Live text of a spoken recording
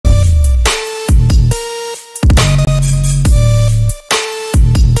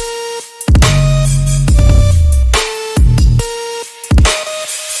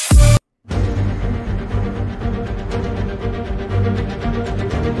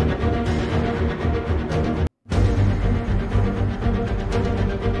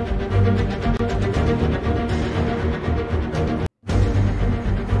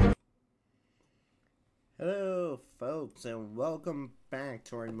Hello folks, and welcome back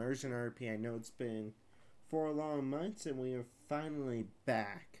to our Immersion RP. I know it's been 4 long months and we are finally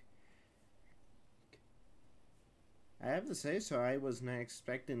back. I have to say so, I was not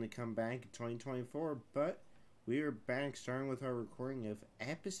expecting to come back in 2024, but we are back starting with our recording of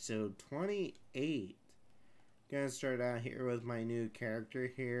episode 28. Gonna start out here with my new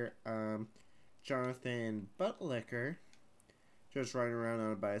character here, Jonathan Buttlicker. Just riding around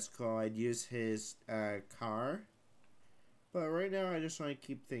on a bicycle. I'd use his car, but right now I just want to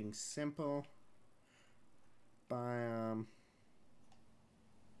keep things simple by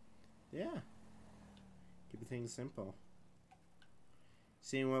yeah, keep things simple.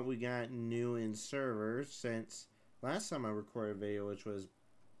 Seeing what we got new in servers since last time I recorded a video, which was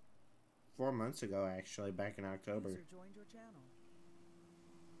 4 months ago actually, back in October. Joined your channel.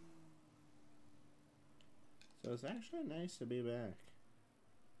 So it's actually nice to be back.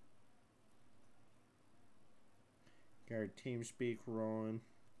 Got our TeamSpeak rolling.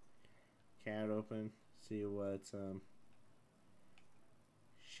 Cat open. See what's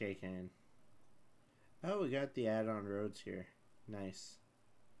shaking. Oh, we got the add-on roads here. Nice.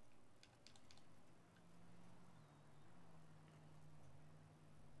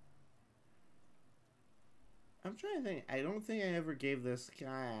 I'm trying to think. I don't think I ever gave this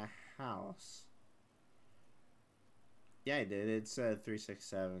guy a house. Yeah, I did. It's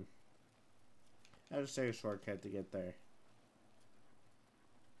 367. I'll just take a shortcut to get there.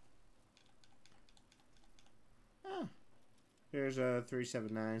 Ah, here's a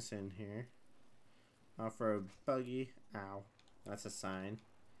 379 in here. Off-road buggy. Ow, that's a sign.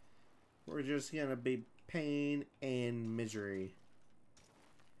 We're just gonna be pain and misery.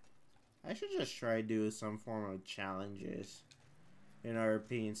 I should just try to do some form of challenges in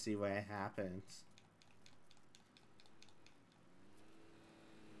RP and see what happens.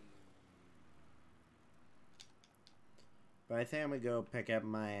 But I think I'm gonna go pick up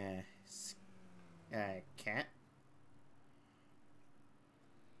my cat.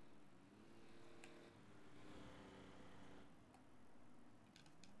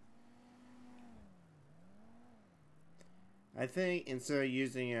 I think instead of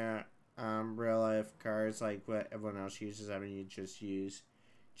using real life cars like what everyone else uses, I mean, you just use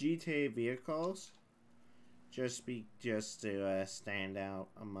GTA vehicles, just to stand out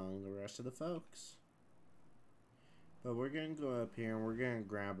among the rest of the folks. But we're going to go up here and we're going to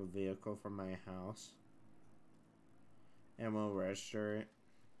grab a vehicle from my house. And we'll register it.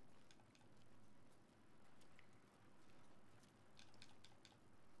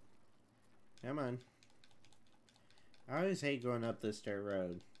 Come on. I always hate going up this dirt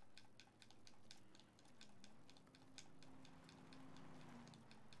road.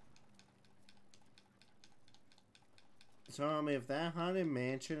 So, if that haunted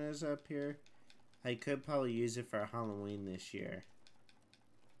mansion is up here, I could probably use it for Halloween this year.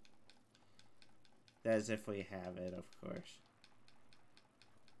 That is if we have it, of course.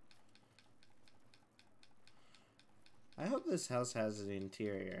 I hope this house has an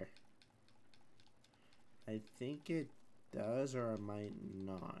interior. I think it does, or it might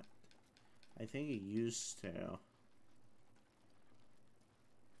not. I think it used to.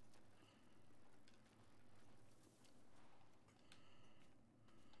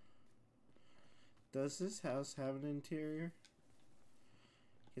 Does this house have an interior?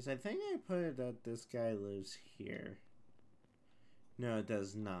 Because I think I put it that this guy lives here. No, it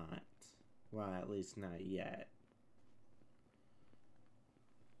does not. Well, at least not yet.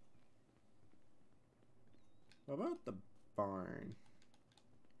 What about the barn?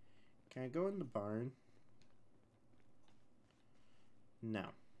 Can I go in the barn? No.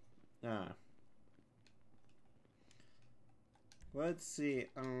 Let's see,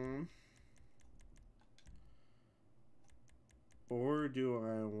 or do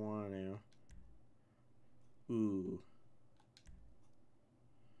I want to? Ooh.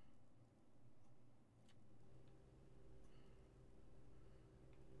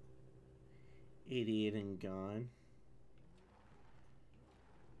 $88 and gone.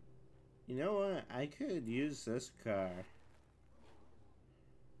 You know what? I could use this car.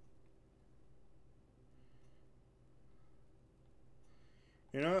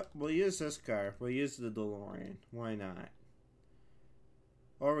 You know what? We'll use this car. We'll use the DeLorean. Why not?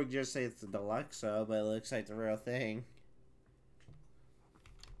 Or we just say it's the Deluxo, but it looks like the real thing.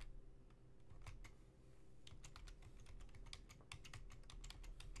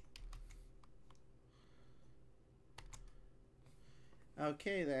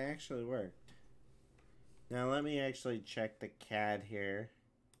 Okay, that actually worked. Now let me actually check the CAD here.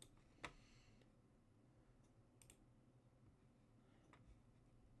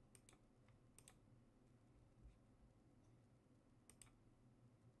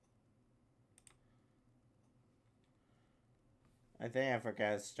 I think I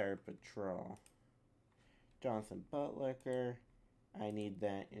forgot to start patrol. Jonathan Buttlicker. I need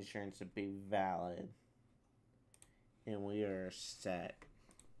that insurance to be valid. And we are set.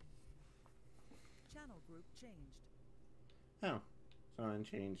 Channel group changed. Oh, so I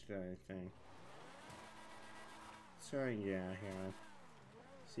changed everything. So yeah, here.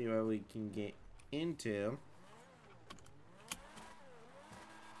 See what we can get into.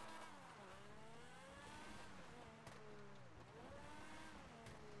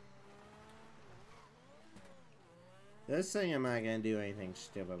 This thing, I'm not gonna do anything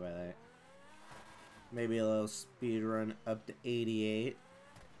stupid with it. Maybe a little speed run up to 88.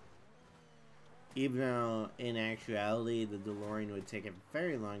 Even though, in actuality, the DeLorean would take a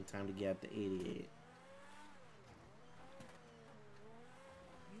very long time to get up to 88.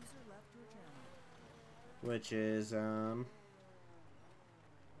 User left your channel. Which is,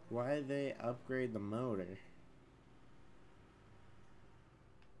 why they upgrade the motor.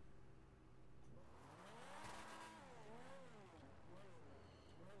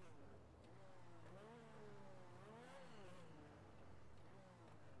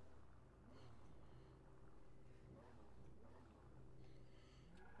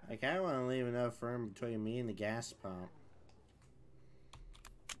 I kind of want to leave enough room between me and the gas pump.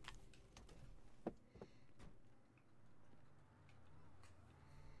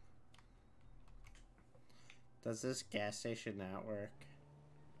 Does this gas station not work?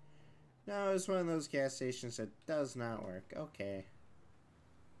 No, it's one of those gas stations that does not work. Okay.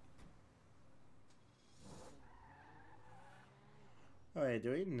 Oh wait,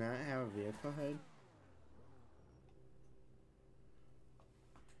 do we not have a vehicle head?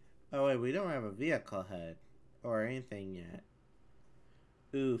 Oh wait, we don't have a vehicle head. Or anything yet.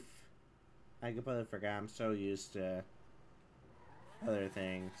 Oof. I completely forgot. I'm so used to other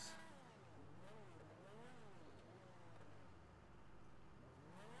things.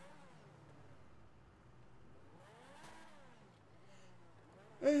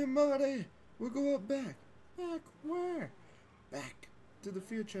 Hey Marty, we're going back. Back where? Back to the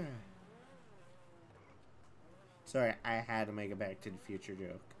future. Sorry, I had to make a Back to the Future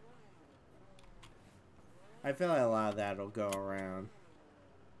joke. I feel like a lot of that'll go around.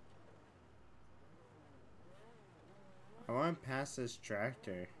 I want to pass this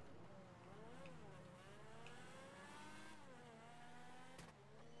tractor.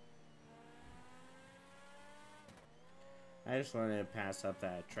 I just wanted to pass up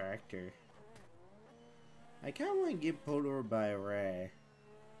that tractor. I kind of want to get pulled over by a Ray.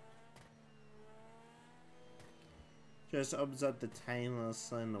 Just opens up the tiny little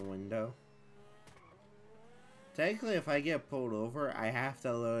slit in the window. Technically, if I get pulled over, I have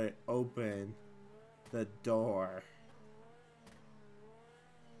to open the door.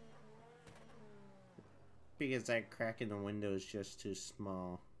 Because that crack in the window is just too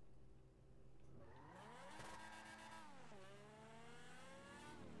small.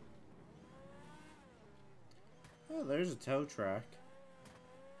 Oh, there's a tow truck.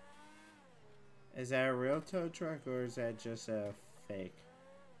 Is that a real tow truck or is that just a fake?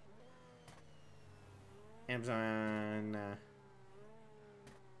 Amazon.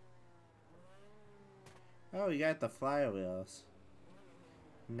 Oh, you got the flywheels.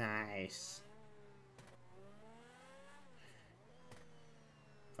 Nice.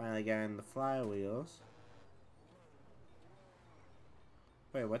 Finally got in the flywheels.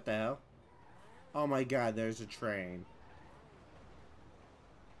 Wait, what the hell? Oh my god, there's a train.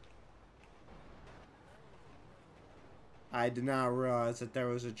 I did not realize that there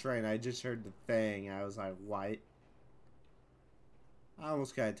was a train. I just heard the thing. I was like, what? I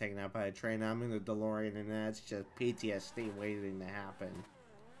almost got taken out by a train. I'm in the DeLorean and that's just PTSD waiting to happen.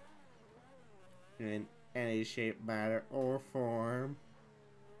 In any shape, matter, or form.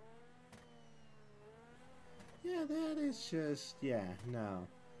 Yeah, that is just, yeah, no.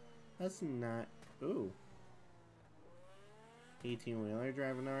 That's not, ooh. 18-wheeler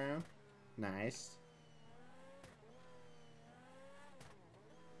driving around. Nice.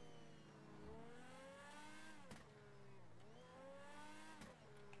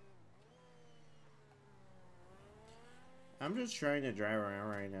 I'm just trying to drive around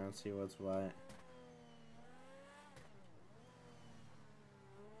right now and see what's what.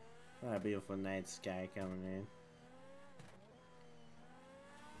 What a beautiful night sky coming in.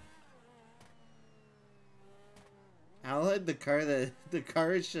 I like the car that the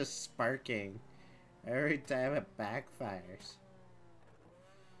car is just sparking every time it backfires.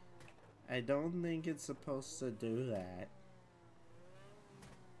 I don't think it's supposed to do that.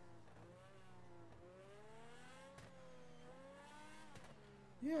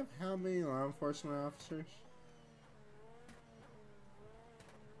 You have how many law enforcement officers?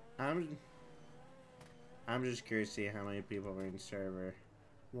 I'm just curious to see how many people are in server.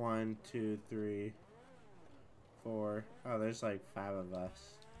 1, 2, 3, 4. Oh, there's like 5 of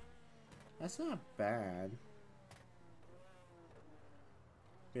us. That's not bad.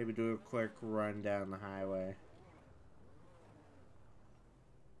 Maybe do a quick run down the highway.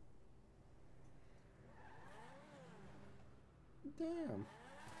 Damn.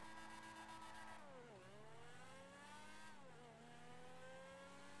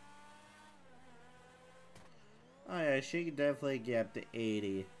 Oh yeah, she could definitely get up to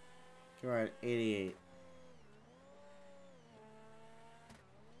 80. Come on, 88.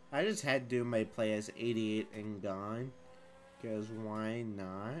 I just had to do my play as 88 and gone. Because why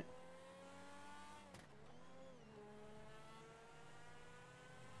not?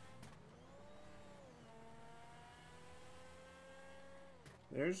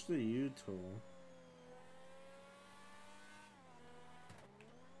 There's the U-tool.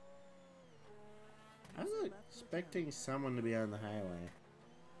 I was expecting someone to be on the highway.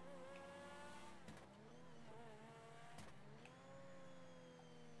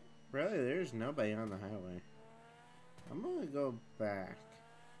 Really, there's nobody on the highway. I'm gonna go back.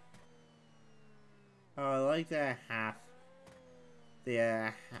 Oh, I like that half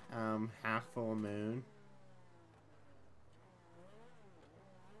full moon.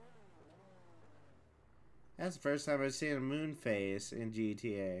 That's the first time I've seen a moon phase in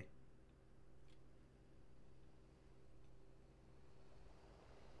GTA.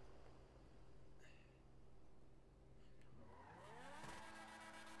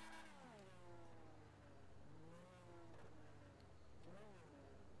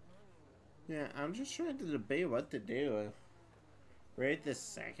 Yeah, I'm just trying to debate what to do right this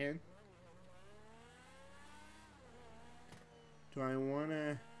second. Do I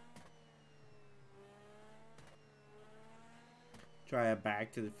wanna try a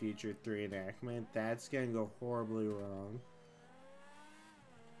Back to the Future 3 enactment? That's gonna go horribly wrong.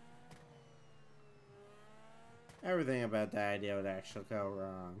 Everything about that idea would actually go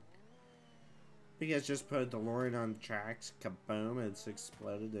wrong. Because just put a DeLorean on the tracks, kaboom, it's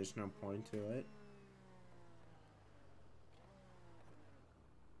exploded, there's no point to it.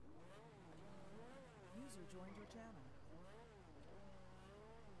 User joined your channel.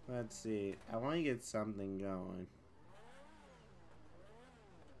 Let's see, I want to get something going.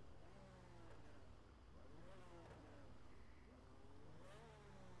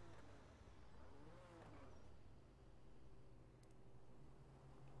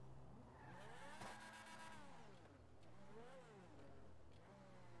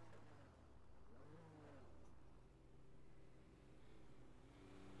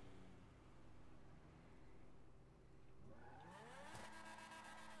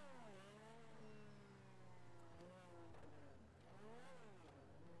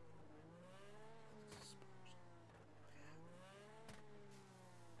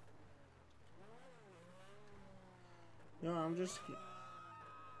 No, I'm just...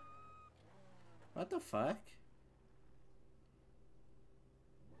 What the fuck?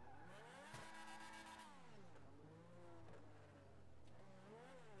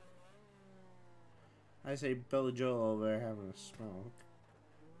 I say Billy Joel over there having a smoke.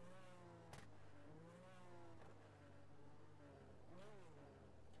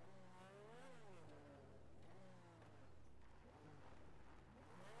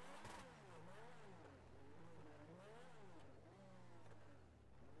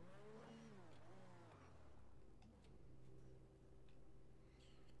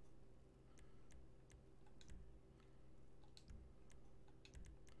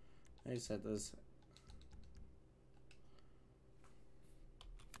 I said this.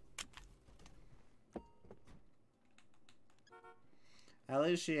 At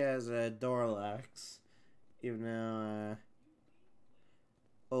least she has a door locks, even though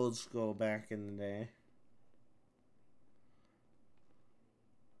old school back in the day.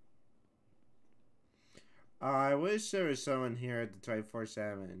 I wish there was someone here at the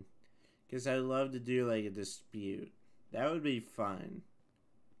 24/7, because I'd love to do like a dispute. That would be fun.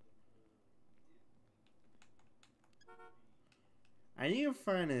 I need to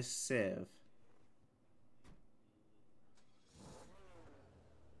find a sieve.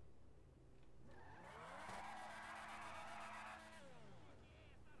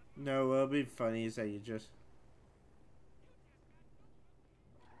 No, what'll be funny is that you just...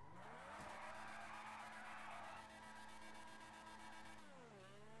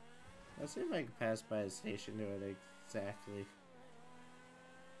 Let's see if I can pass by a station to it exactly.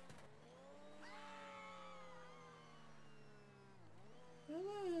 What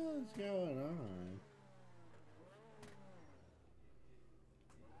the hell is going on?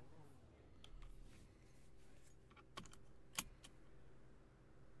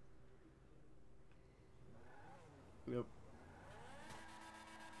 Yep.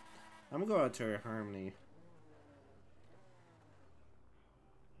 I'm gonna go out to Harmony.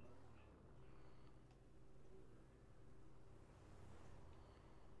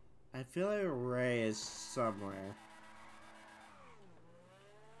 I feel like Ray is somewhere.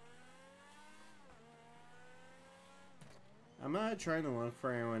 I'm not trying to look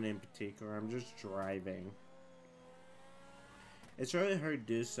for anyone in particular, I'm just driving. It's really hard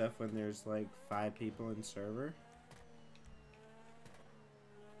to do stuff when there's like 5 people in server.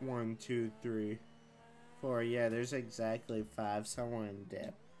 1, 2, 3, 4. Yeah, there's exactly 5 somewhere in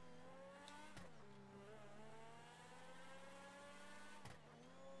depth.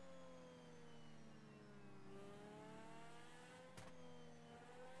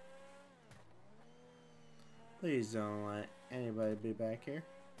 Please don't let anybody be back here.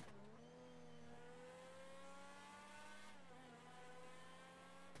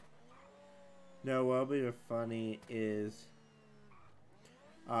 No, what'll be funny is...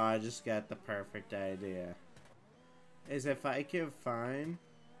 Oh, I just got the perfect idea. Is if I can find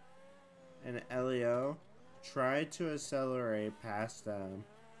an LEO, try to accelerate past them.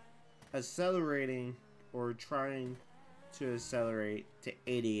 Accelerating or trying to accelerate to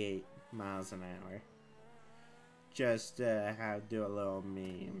 88 miles an hour. Just have do a little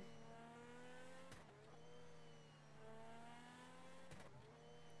meme.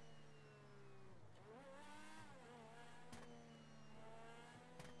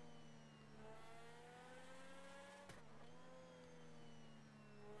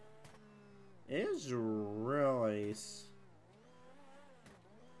 It is really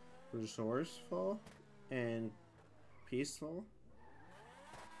resourceful and peaceful.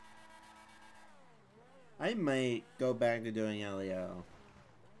 I might go back to doing LEO.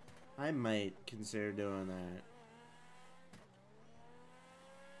 I might consider doing that.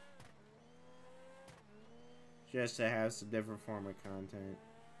 Just to have some different form of content.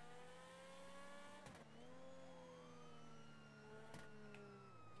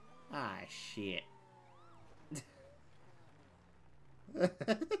 Ah, shit.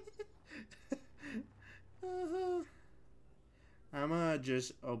 I'm gonna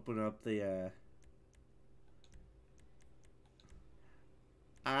just open up the,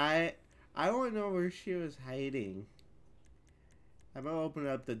 I don't know where she was hiding. I'm gonna open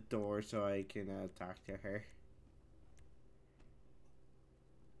up the door so I can talk to her.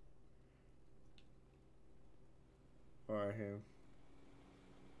 Or him.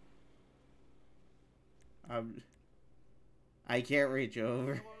 I can't reach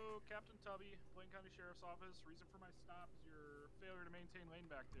over. Hello, Captain Tubby, Blaine County Sheriff's Office. Reason for my stop is your failure to maintain lane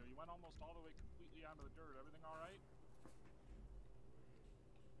back there. You went almost all the way completely onto the dirt. Everything all right?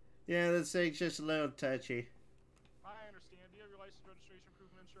 Yeah, this thing's just a little touchy. I understand. Do you have your license, registration,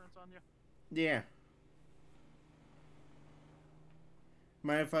 proof, and insurance on you? Yeah.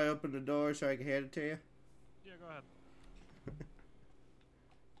 Mind if I open the door so I can hand it to you? Yeah, go ahead.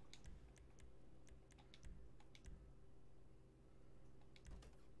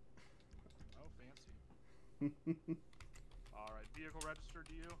 Oh, fancy. All right, vehicle registered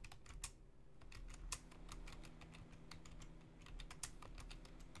to you?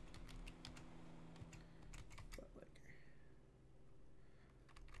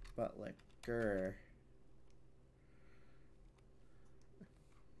 Butt liquor.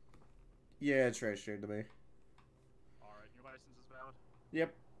 Yeah, it's registered to me. All right, your license is valid?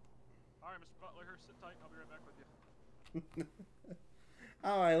 Yep. All right, Mr. Butler, sit tight. I'll be right back with you.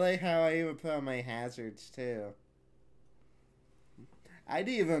 Oh, I like how I even put on my hazards, too. I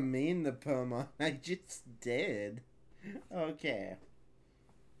didn't even mean to put them on. I just did. Okay.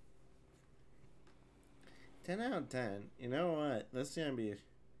 10 out of 10. You know what? That's gonna be...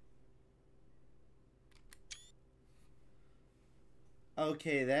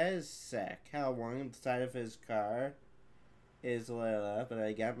 Okay, that is sick. How one side of his car is lit up, but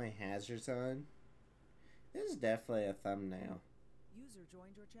I got my hazards on. This is definitely a thumbnail. User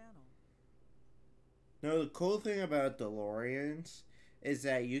joined your channel. No, the cool thing about DeLoreans is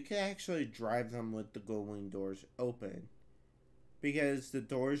that you can actually drive them with the gull-wing doors open. Because the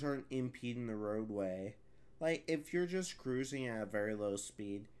doors aren't impeding the roadway. Like, if you're just cruising at a very low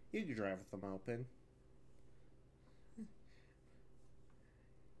speed, you can drive with them open.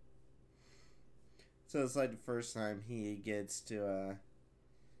 So it's like the first time he gets to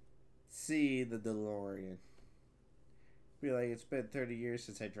see the DeLorean. Be like, it's been 30 years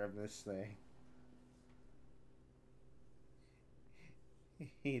since I drove this thing.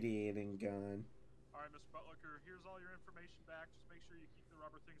 88 and gone. Alright, Mr. Butlicker, here's all your information back. Just make sure you keep the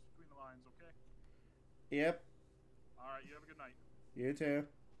rubber things between the lines, okay? Yep. Alright, you have a good night. You too.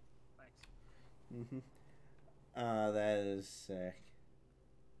 Thanks. That is sick.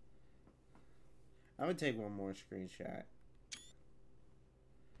 I'm gonna take one more screenshot.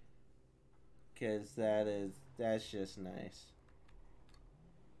 Cause that's just nice.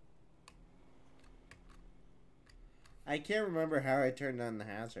 I can't remember how I turned on the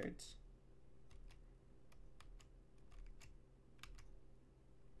hazards.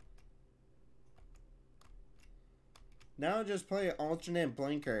 Now I'll just play alternate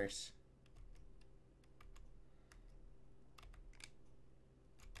blinkers.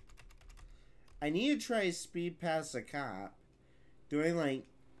 I need to try speed past the cop. Doing like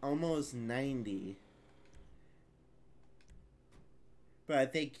almost 90. But I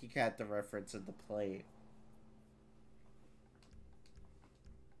think you got the reference of the plate.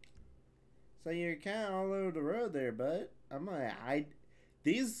 So you're kind of all over the road there, bud. I'm like,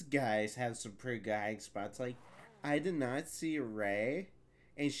 these guys have some pretty good hiding spots. Like, I did not see Ray,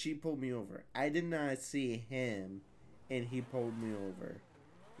 and she pulled me over. I did not see him, and he pulled me over.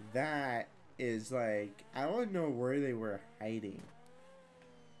 That is like, I don't know where they were hiding.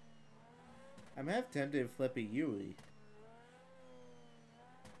 I'm half tempted to flip a Yui.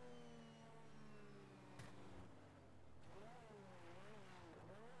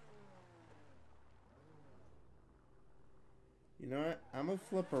 You know what? I'm gonna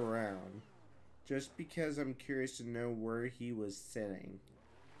flip around. Just because I'm curious to know where he was sitting.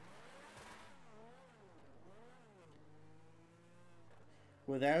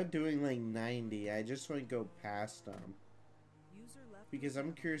 Without doing like 90, I just want to go past him. Because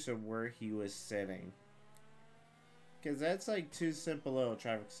I'm curious of where he was sitting. Because that's like 2 simple little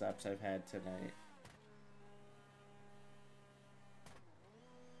traffic stops I've had tonight.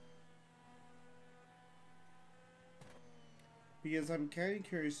 Because I'm kind of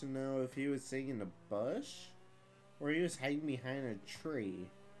curious to know if he was sitting in a bush or he was hiding behind a tree.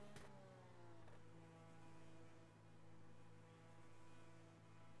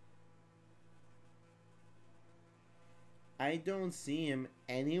 I don't see him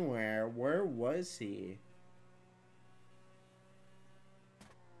anywhere. Where was he?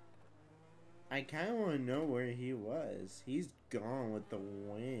 I kind of want to know where he was. He's gone with the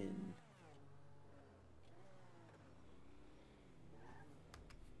wind.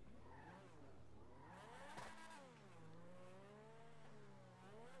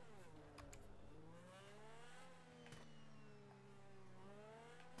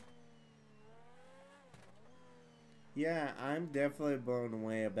 Yeah, I'm definitely blown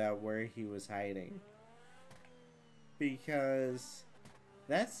away about where he was hiding. Because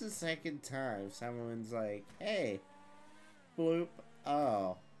that's the second time someone's like, hey, bloop,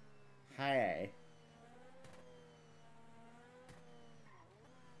 oh, hi.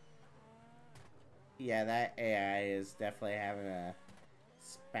 Yeah, that AI is definitely having a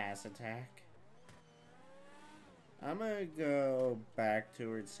spaz attack. I'm gonna go back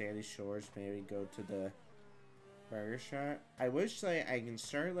towards Sandy Shores, maybe go to the burger shop. I wish like I can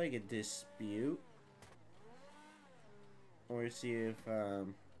start like a dispute. Or see if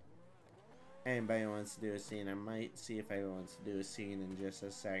anybody wants to do a scene. I might see if anyone wants to do a scene in just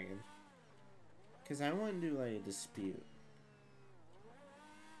a second. Because I want to do like a dispute.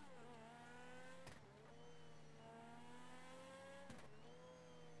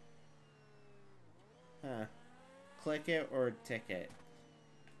 Huh. Click it or ticket.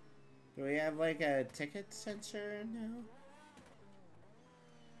 Do we have like a ticket sensor now?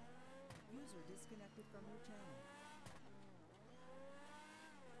 User disconnected from your channel.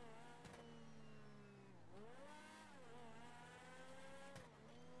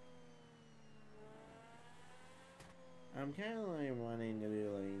 I'm kind of like wanting to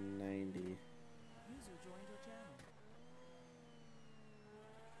do like 90. User joined your channel.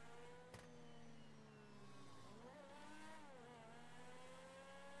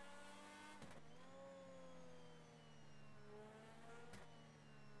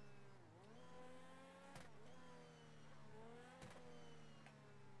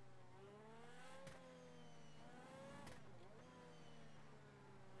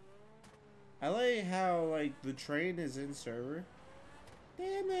 I like how like the train is in server.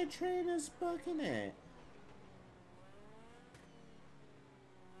 Damn, that train is bucking it.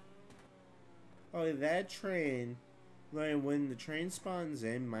 Oh, that train, like when the train spawns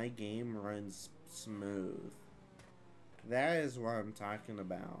in, my game runs smooth. That is what I'm talking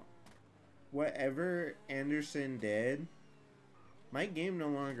about. whatever Anderson did, my game no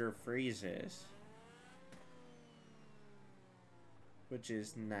longer freezes. Which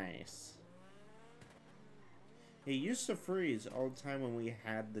is nice. It used to freeze all the time when we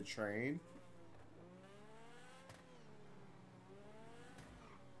had the train.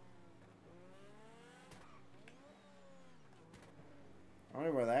 I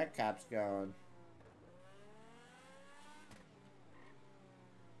wonder where that cop's going.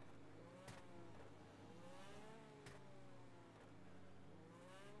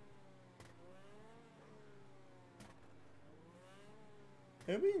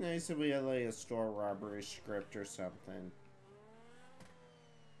 It'd be nice if we had like a store robbery script or something.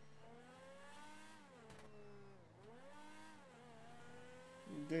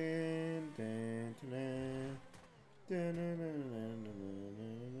 Dun, dun, dun, dun. Dun, dun, dun, dun, dun, dun,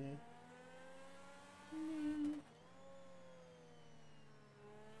 dun.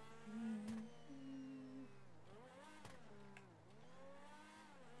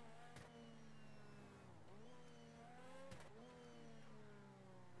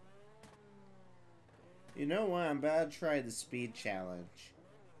 You know what? I'm about to try the speed challenge.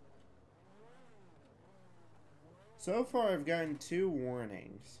 So far, I've gotten 2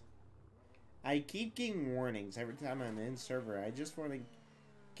 warnings. I keep getting warnings every time I'm in server. I just want to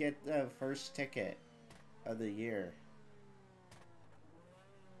get the first ticket of the year.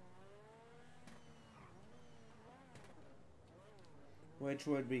 Which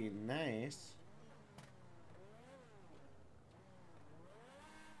would be nice.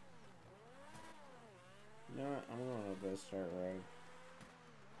 You know what? I'm gonna go start riding.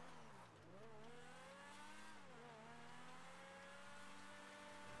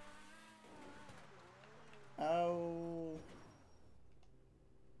 Oh.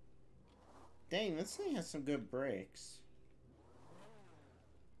 Dang, this thing has some good brakes.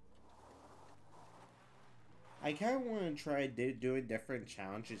 I kind of want to try doing different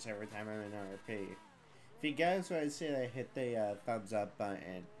challenges every time I'm in RP. If you guys want to see that, hit the thumbs up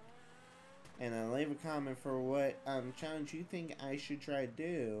button. And leave a comment for what challenge you think I should try to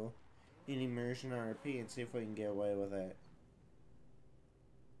do in Immersion RP and see if we can get away with it.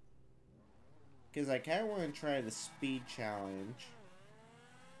 Because I kind of want to try the speed challenge.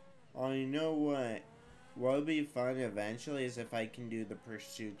 Oh, you know what? What would be fun eventually is if I can do the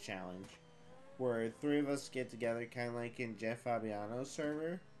pursuit challenge. Where 3 of us get together, kind of like in Jeff Fabiano's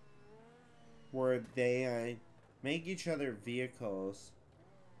server. Where they make each other vehicles,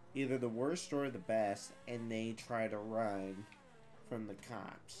 either the worst or the best, and they try to run from the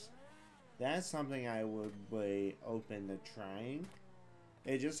cops. That's something I would be open to trying.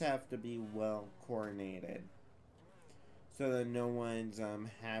 It just have to be well coordinated, so that no one's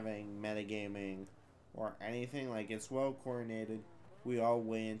having metagaming or anything. Like, it's well coordinated. We all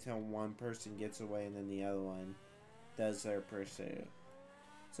wait until one person gets away and then the other one does their pursuit.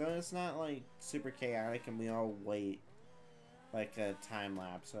 So it's not like super chaotic and we all wait like a time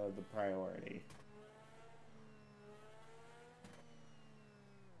lapse of the priority.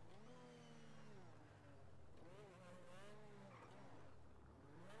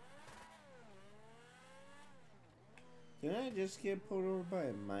 Did I just get pulled over by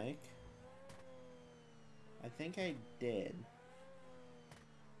a mic? I think I did.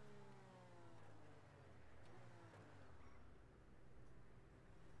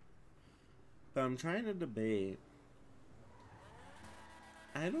 But I'm trying to debate.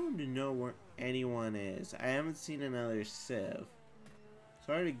 I don't know where anyone is. I haven't seen another Civ.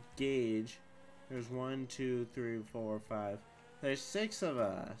 So hard to gauge. There's 1, 2, 3, 4, 5. There's 6 of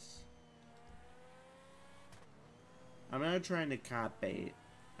us. I'm not trying to cop bait.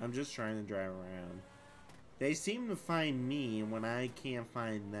 I'm just trying to drive around. They seem to find me when I can't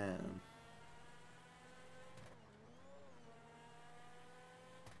find them.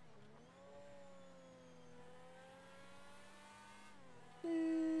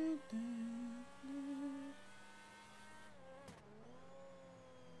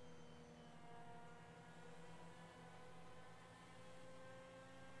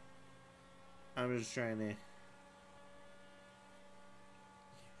 I'm just trying to...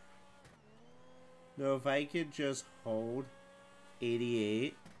 No, if I could just hold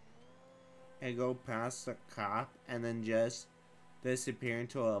 88 and go past the cop and then just disappear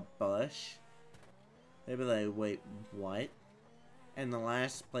into a bush, they'd be like, wait, what? And the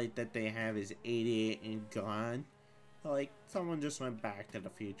last plate that they have is 88 and gone. Like, someone just went back to the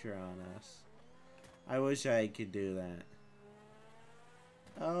future on us. I wish I could do that.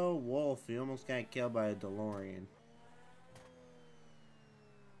 Oh, Wolf, you almost got killed by a DeLorean.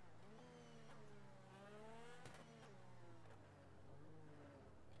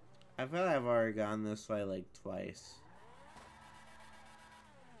 I feel like I've already gone this way like twice.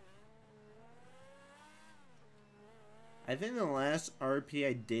 I think the last RP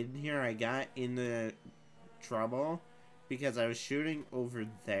I did here, I got into trouble because I was shooting over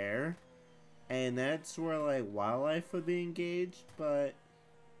there, and that's where like wildlife would be engaged, but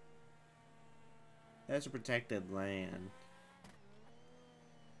that's a protected land.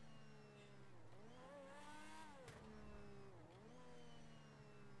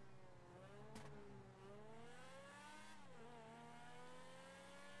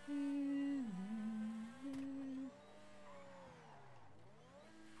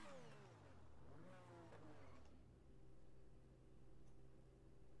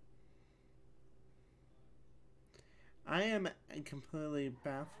 I am completely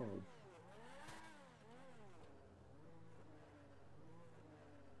baffled.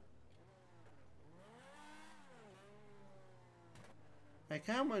 I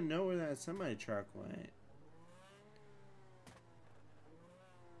kind of want to know where that semi-truck went.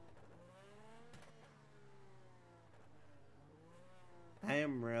 I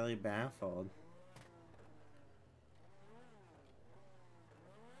am really baffled.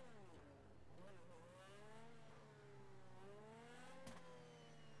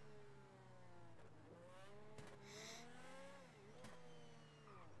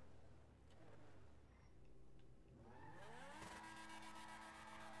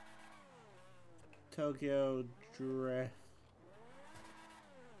 Tokyo Drift.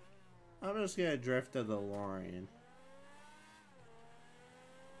 I'm just gonna drift to the DeLorean.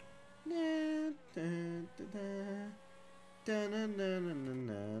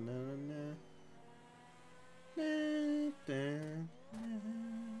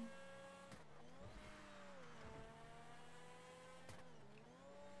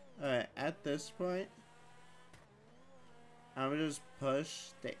 Alright, at this point, I'm gonna just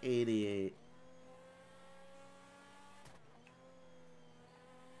push the 88.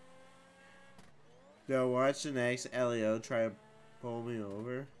 Now watch the next LEO try to pull me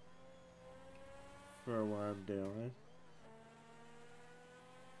over for what I'm doing.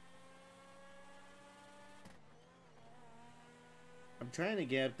 I'm trying to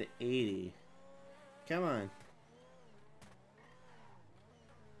get up to 80. Come on.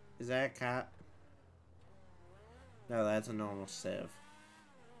 Is that a cop? No, that's a normal Civ.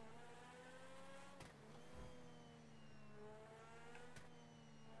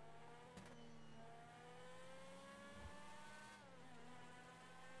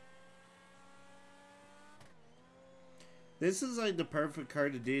 This is like the perfect car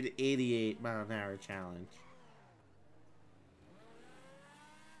to do the 88-mile-an-hour challenge.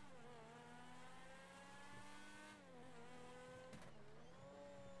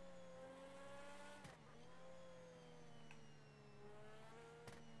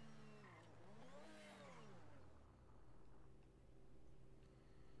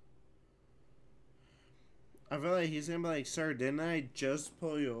 I feel like he's gonna be like, sir, didn't I just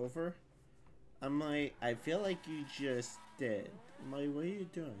pull you over? I'm like, I feel like you just did. I'm like, what are you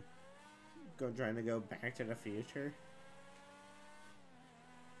doing? Trying to go back to the future?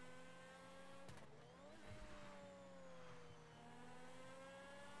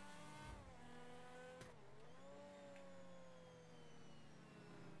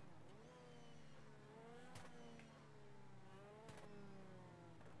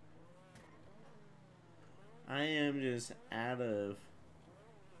 I am just out of...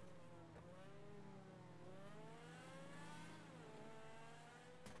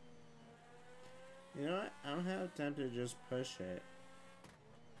 You know what? I don't have time to just push it.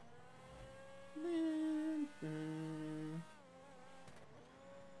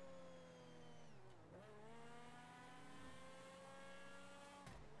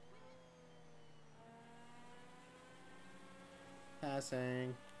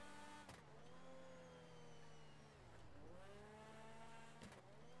 Passing.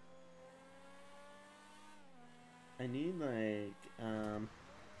 I need like,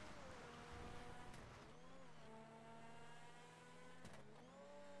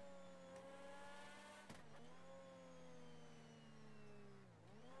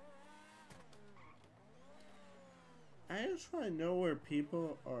 I just want to know where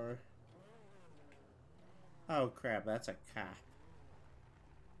people are. Oh crap, that's a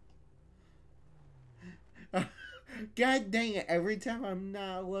cop. God dang it, every time I'm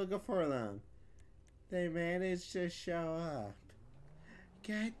not looking for them, they manage to show up.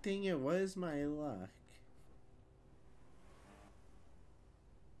 God dang it, what is my luck?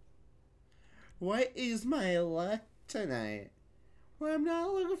 What is my luck tonight? When I'm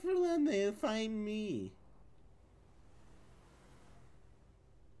not looking for them, they find me.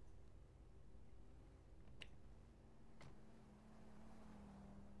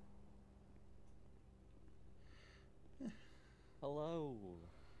 Hello.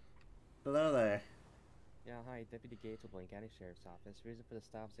 Hello there. Yeah, hi, Deputy Gates with Blaine County Sheriff's Office. Reason for the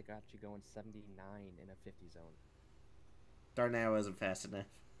stops that got you going 79 in a 50 zone. Darn it, I wasn't fast enough.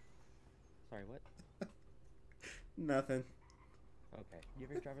 Sorry, what? Nothing. Okay. You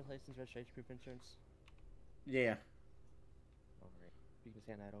have your driver's license, registration, proof of insurance? Yeah. Alright. You can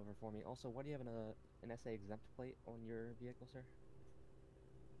scan that over for me. Also, why do you have an SA exempt plate on your vehicle, sir?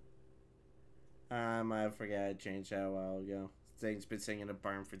 I forgot I changed that a while ago. This thing's been sitting in a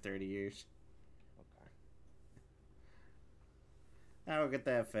barn for 30 years. Okay. I'll get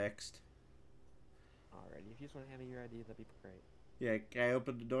that fixed. Alrighty. If you just want to hand me your ID, that'd be great. Yeah, can I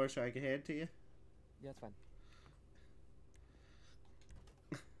open the door so I can hand it to you? Yeah, that's fine.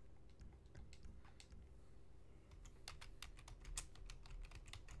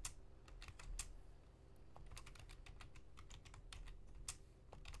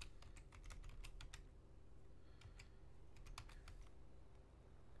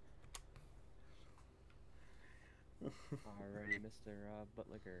 Alrighty, Mr.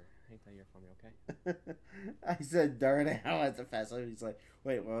 Buttlicker. Hang tight here for me, okay? I said, darn it, I wasn't fast enough. He's like,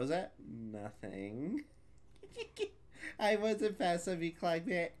 wait, what was that? Nothing. I wasn't fast enough. He clocked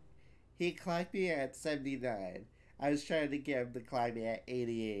me at 79. I was trying to get him to clock me at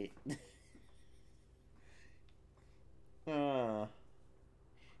 88. It's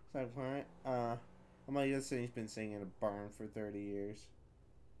like, what? I'm like, this thing's been sitting in a barn for 30 years.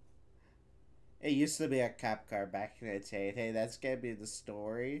 It used to be a cop car back in the day. Hey, that's gonna be the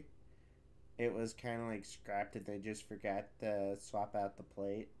story. It was kind of like scrapped and they just forgot to swap out the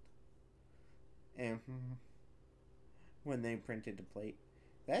plate. And when they printed the plate.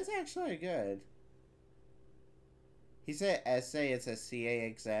 That's actually good. He said SA, it's a CA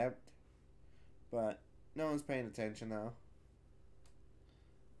exempt. But no one's paying attention though.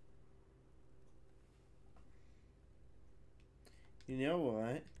 You know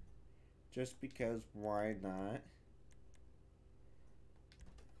what? Just because, why not?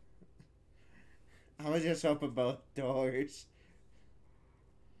 I'm gonna just open both doors.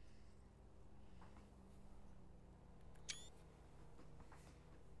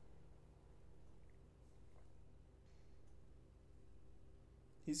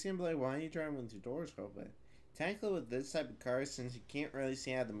 He's gonna be like, why are you driving with your doors open? Technically, with this type of car, since you can't really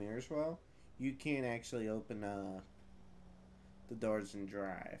see out the mirrors well, you can't actually open the doors and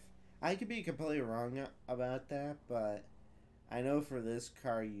drive. I could be completely wrong about that, but I know for this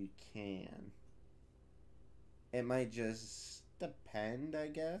car you can. It might just depend, I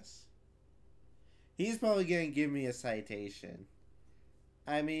guess. He's probably gonna give me a citation.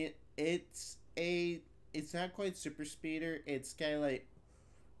 I mean, it's not quite super speeder. It's kind of like,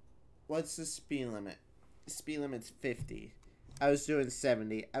 what's the speed limit? The speed limit's 50. I was doing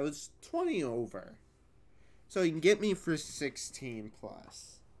 70. I was 20 over. So you can get me for 16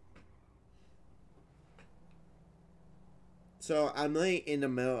 plus. So I'm like in the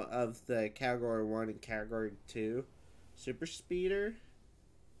middle of the category 1 and category 2 super speeder.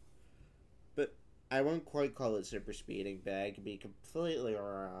 But I won't quite call it super speeding, but I could be completely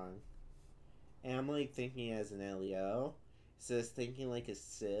wrong. And I'm like thinking as an LEO. So it's thinking like a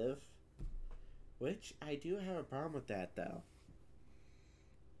Civ. Which I do have a problem with that though.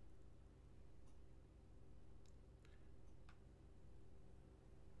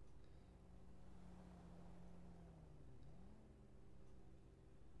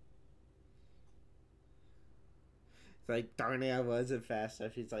 It's like, darn it, I wasn't fast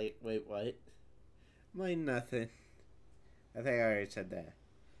enough. He's like, wait, what? I'm like, nothing. I think I already said that.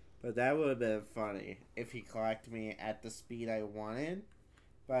 But that would have been funny if he clocked me at the speed I wanted.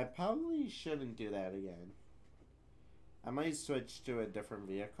 But I probably shouldn't do that again. I might switch to a different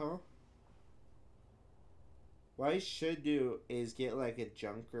vehicle. What I should do is get like a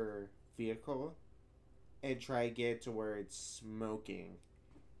junker vehicle and try to get to where it's smoking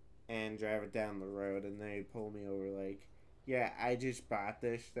and drive it down the road, and they pull me over like, yeah, I just bought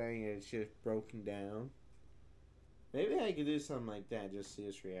this thing and it's just broken down. Maybe I could do something like that, just see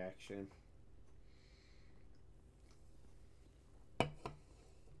his reaction.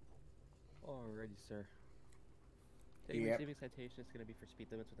 Alrighty, sir. Taking Yep. receiving citation is going to be for speed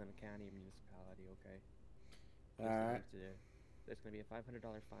limits within a county or municipality, okay? Alright. There's going to be a $500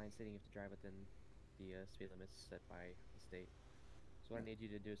 fine stating you have to drive within the speed limits set by the state. So what I need you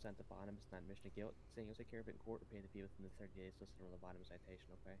to do is sign at the bottom, it's not admission of guilt, saying you'll take care of it in court or pay the fee within the 30 days listed on the bottom of the citation,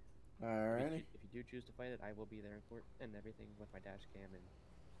 okay? Alrighty. If you do choose to fight it, I will be there in court and everything with my dash cam and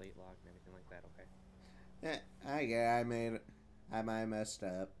plate log and everything like that, okay? Yeah, I might have messed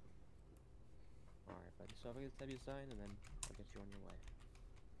up. Alright, buddy. So I'll get the W sign and then I'll get you on your way.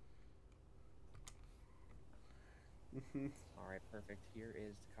 Alright, perfect. Here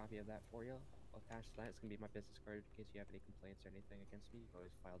is the copy of that for you. Attached to that is going to be my business card in case you have any complaints or anything against me. You can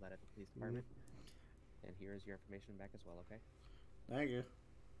always file that at the police department. And here is your information back as well, okay? Thank you.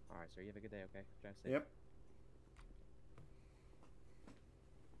 Alright, sir. You have a good day, okay? Drive safe. Yep.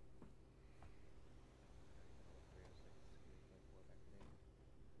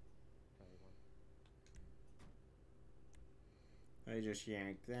 I just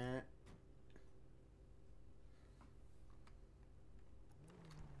yanked that.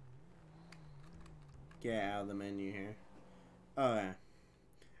 Get out of the menu here. Okay.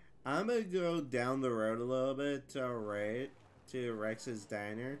 I'm gonna go down the road a little bit to Rex's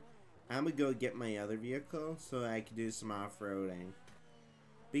Diner. I'm gonna go get my other vehicle so I can do some off-roading.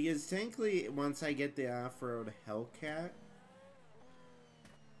 Because technically, once I get the off-road Hellcat,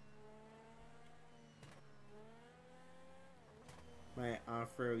 my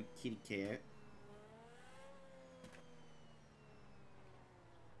off-road kitty cat,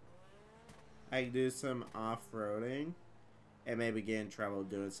 I can do some off-roading and maybe get in trouble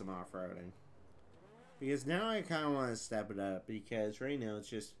doing some off-roading. Because now I kind of want to step it up, because right now it's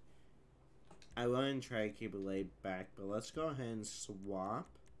just, I want to try to keep it laid back, but let's go ahead and swap.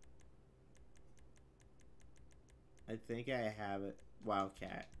 I think I have it.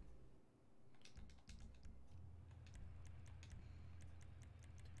 Wildcat.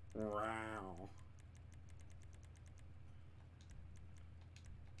 Wow.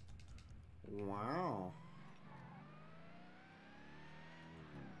 Wow.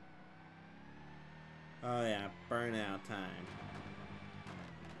 Oh yeah, burnout time.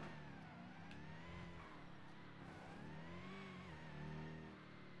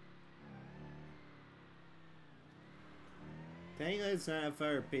 Technically it's not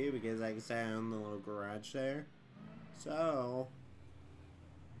FRP because like I said, I own the little garage there. So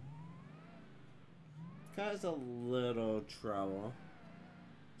it's caused a little trouble.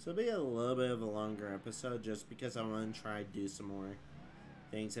 So it'll be a little bit of a longer episode just because I want to try to do some more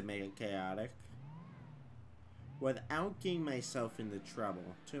things that make it chaotic. Without getting myself into trouble.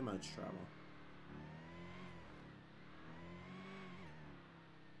 Too much trouble.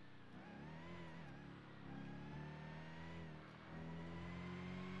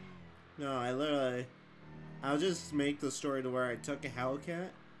 No, I'll just make the story to where I took a Hellcat.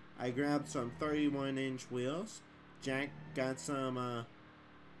 I grabbed some 31-inch wheels. Jank got some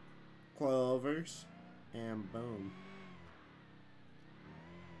coilovers. And boom.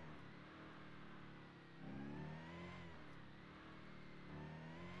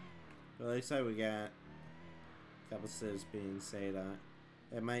 But at least we got a couple civs being saved on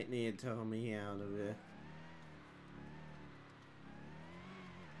it. It might need to tow me out of it.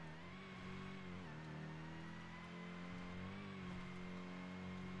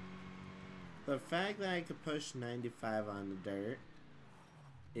 The fact that I could push 95 on the dirt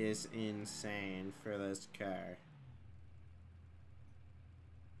is insane for this car.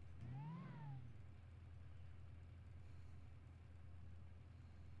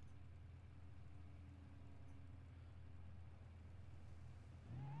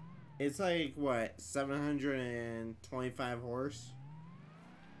 It's like, what, 725 horse?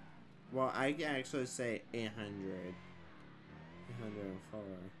 Well, I can actually say 800. 804.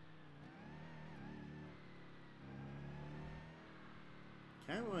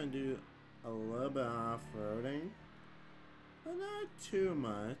 Kinda want to do a little bit of off-roading, but not too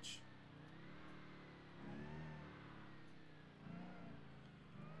much.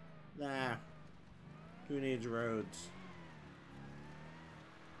 Nah, who needs roads?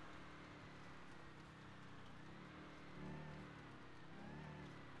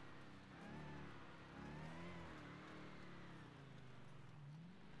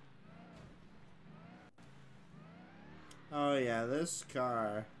 Oh yeah, this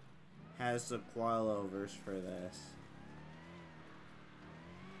car has the coilovers for this.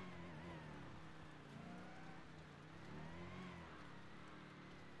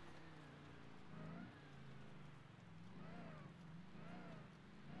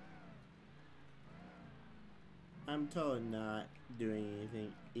 I'm totally not doing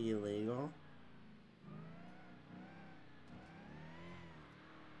anything illegal.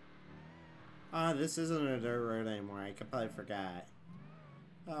 Ah, this isn't a dirt road anymore. I completely forgot.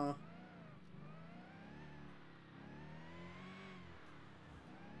 Oh.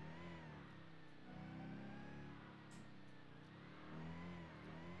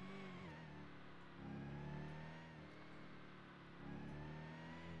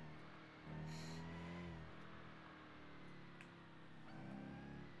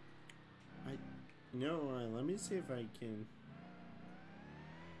 You know what? Let me see if I can.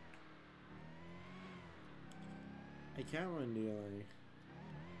 I kind of want to do like,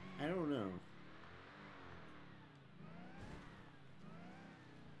 I don't know.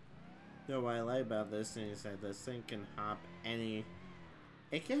 No, what I like about this thing is that this thing can hop any,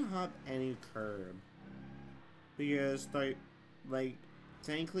 it can hop any curb. Because like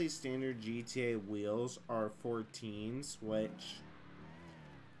technically standard GTA wheels are 14s, which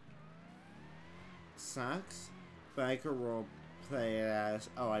sucks. But I could role play it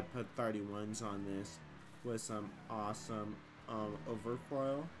as, oh, I put 31s on this with some awesome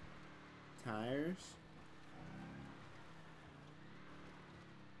overcoil tires.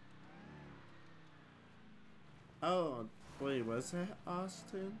 Oh, wait, was that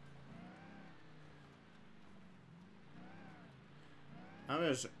Austin? How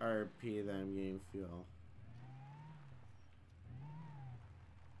much RP that I'm getting fuel?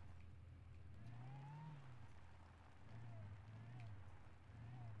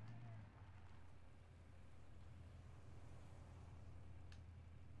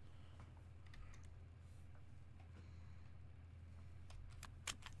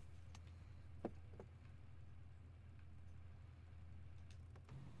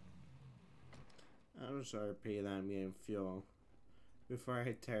 How much RP that I'm getting fuel before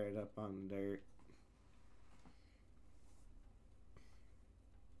I tear it up on the dirt?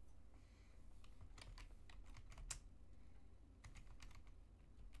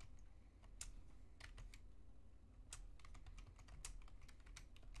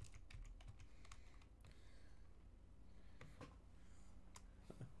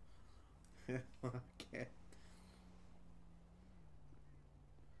 Okay.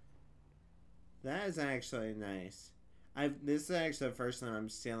 That is actually nice. This is actually the first time I'm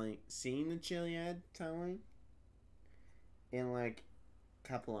seeing the Chiliad towing in like a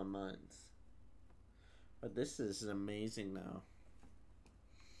couple of months. But this is amazing though.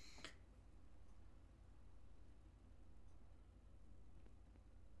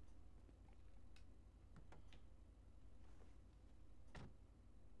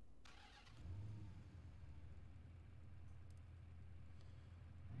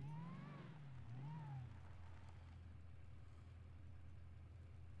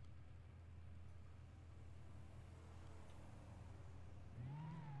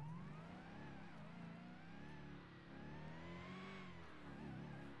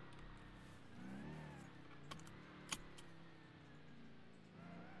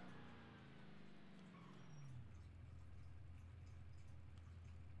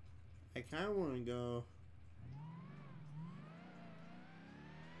 I kind of want to go.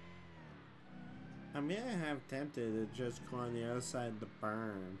 I'm gonna have tempted to just go on the other side of the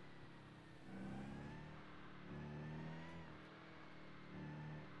berm.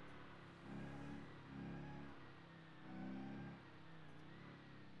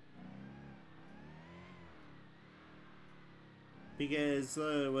 Because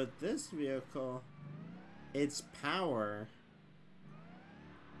with this vehicle, it's power.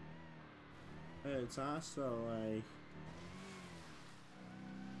 But it's also like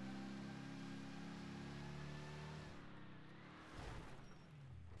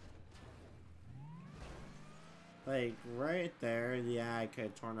right there. Yeah, I could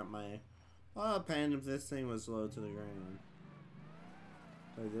have torn up my oil pan if this thing was low to the ground.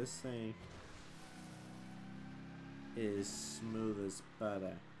 But this thing is smooth as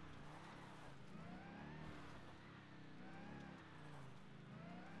butter.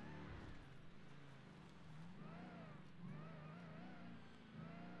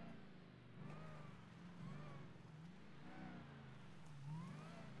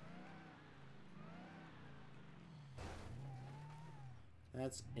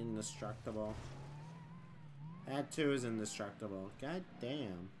 That's indestructible. That too is indestructible. God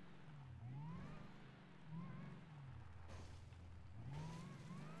damn.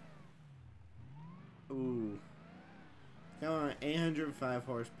 Ooh. Come on, 805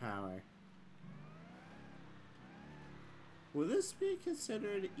 horsepower. Will this be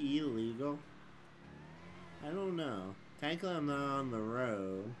considered illegal? I don't know. Technically, I'm not on the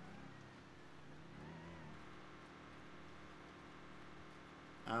road.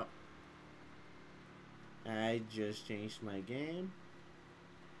 Oh. I just changed my game.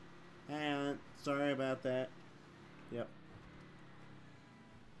 Hang on. Sorry about that. Yep.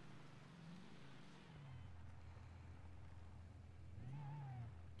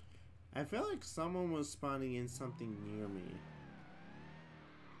 I feel like someone was spawning in something near me.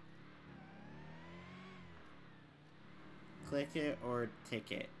 Click it or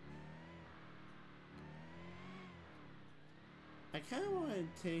ticket. I kind of want to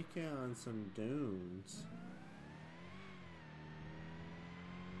take on some dunes.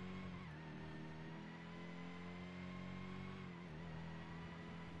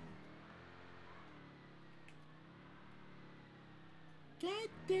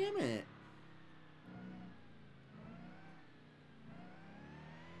 damn it.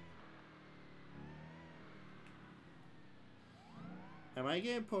 Am I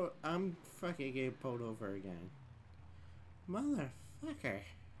getting pulled? I'm fucking getting pulled over again. Motherfucker.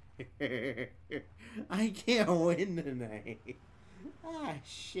 I can't win tonight. Ah,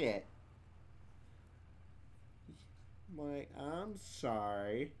 shit. Like, I'm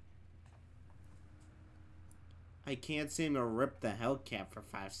sorry. I can't seem to rip the Hellcat for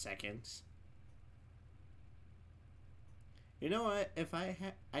 5 seconds. You know what? If I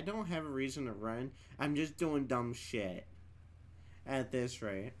don't have a reason to run, I'm just doing dumb shit. At this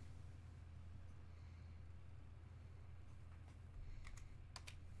rate.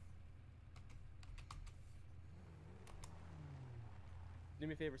 Do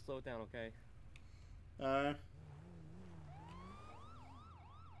me a favor, slow it down, okay?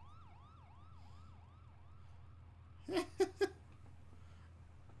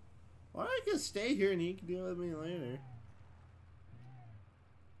 Or I can stay here and he can deal with me later.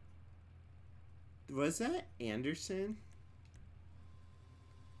 Was that Anderson?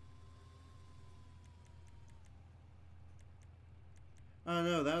 Oh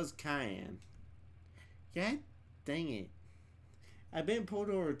no, that was Cayenne. God dang it. I've been pulled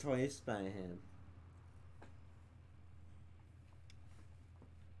over twice by him.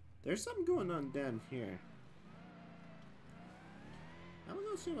 There's something going on down here. I'm gonna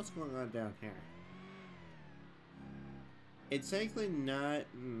go see what's going on down here. It's technically not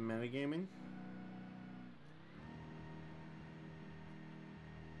metagaming.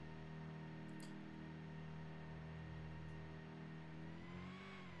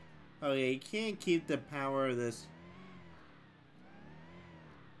 Oh yeah, you can't keep the power of this.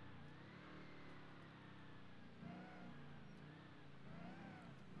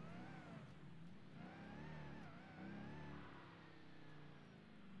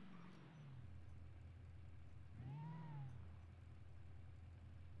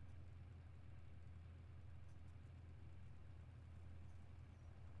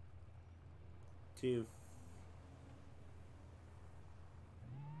 To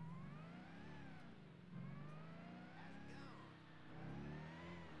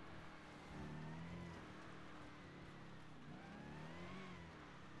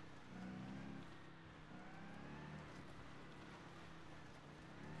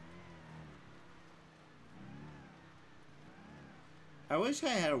I wish I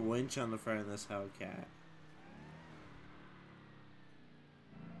had a winch on the front of this Hellcat.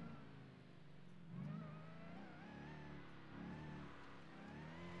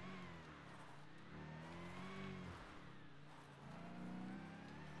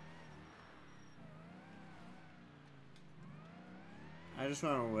 I just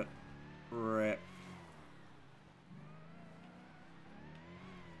want to rip.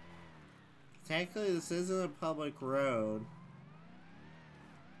 Technically, this isn't a public road.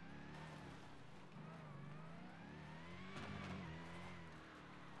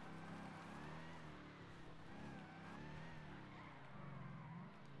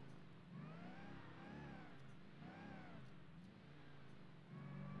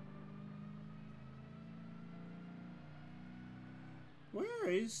 Where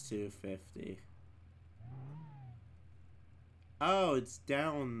is 250? Oh, it's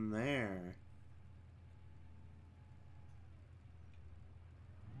down there.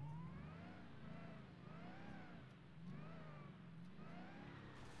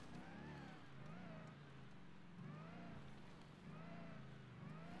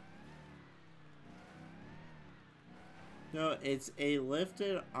 No, it's a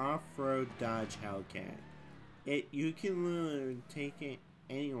lifted off-road Dodge Hellcat. You can literally take it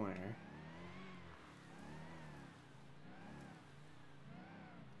anywhere.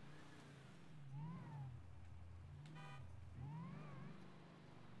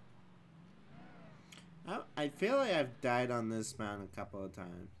 I feel like I've died on this mount a couple of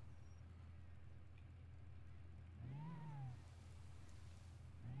times.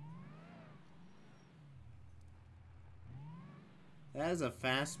 That is a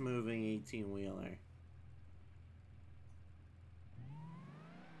fast-moving 18-wheeler.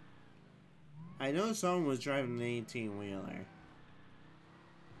 I know someone was driving an 18-wheeler.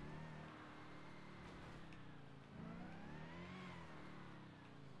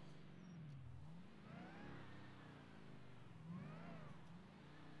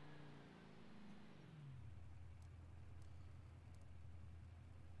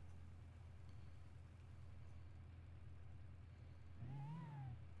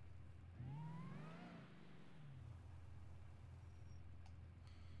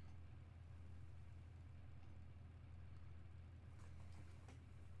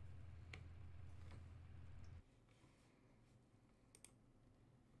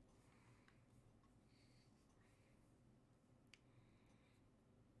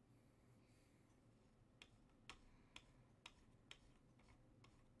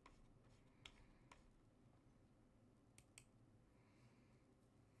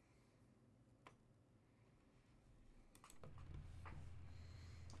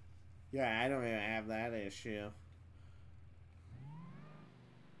 Yeah, I don't even have that issue.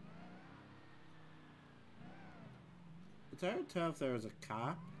 It's hard to tell if there was a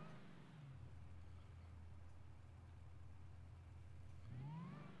cop.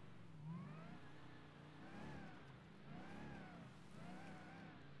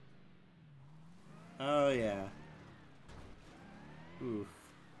 Oh, yeah. Oof.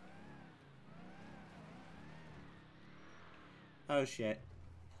 Oh, shit.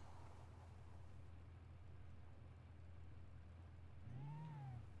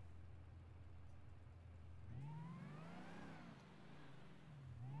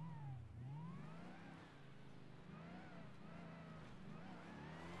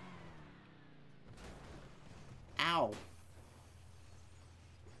 Ow.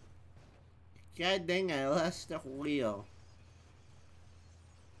 God dang, I lost the wheel.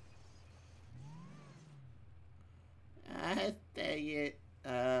 Ah, dang it.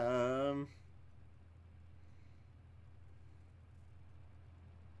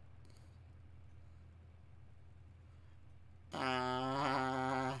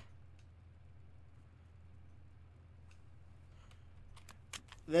 Ah.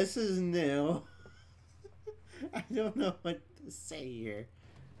 This is new. I don't know what to say here.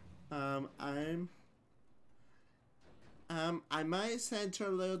 I might have center a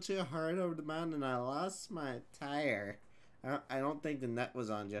little too hard over the mountain and I lost my tire. I don't think the nut was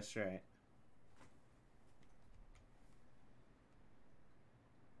on just right.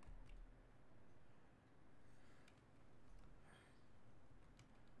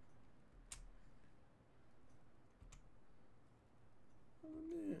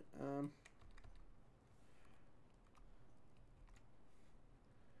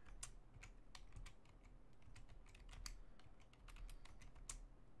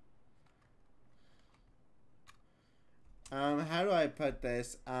 Um, how do I put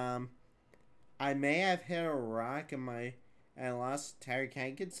this? I may have hit a rock and I lost a tire. Can I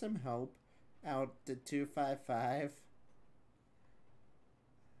get some help out to 255?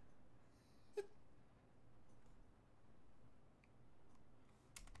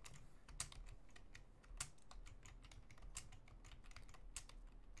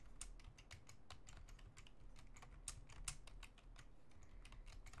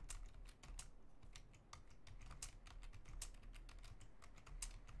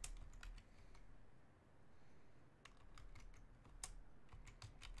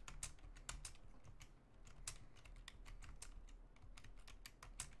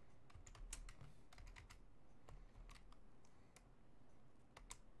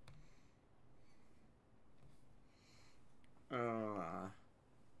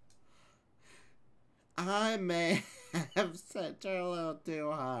 I may have set her a little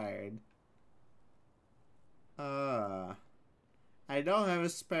too hard. I don't have a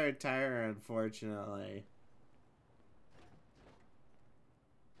spare tire, unfortunately.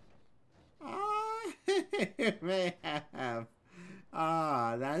 I may have.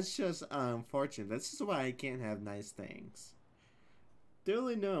 That's just unfortunate. This is why I can't have nice things.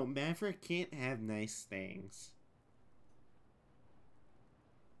 Duly no, Maverick can't have nice things.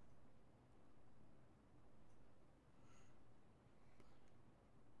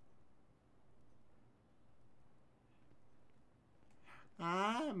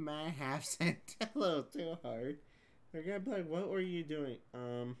 I might have sent a little too hard. They're gonna be like, what were you doing?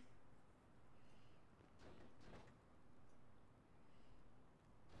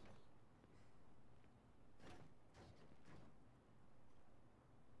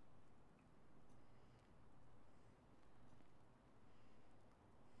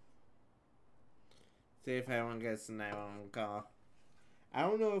 See if anyone gets the 911 call. I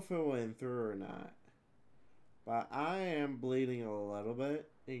don't know if it went through or not. But I am bleeding a little bit.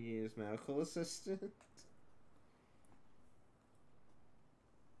 You can use medical assistance.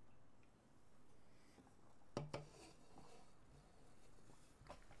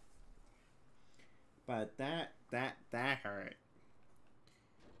 But that hurt.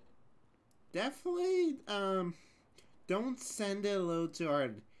 Definitely, don't send it a little too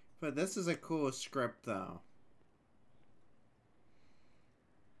hard. But this is a cool script, though.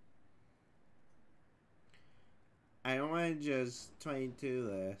 I don't want to just 22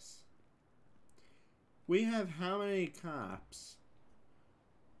 this. We have how many cops?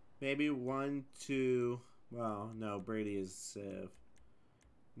 Maybe 1, 2. Well, no, Brady is Civ.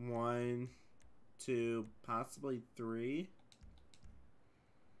 1, 2, possibly 3.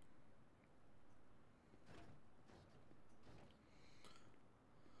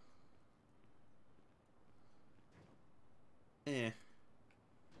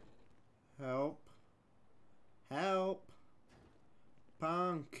 Help. Help.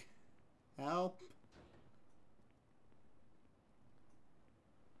 Punk.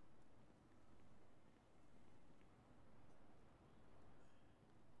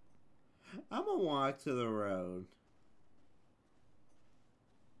 gonna walk to the road.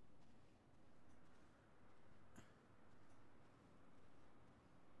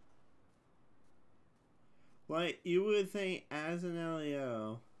 Like, you would think as an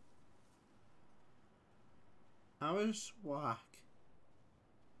LEO, I would just walk.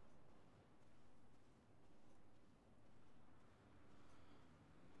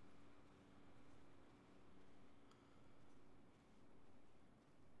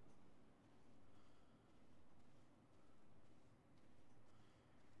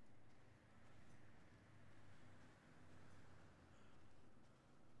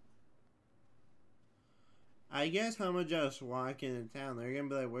 I guess I'm gonna just walk into town. They're gonna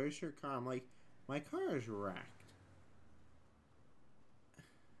be like, "Where's your car?" I'm like, "My car is wrecked."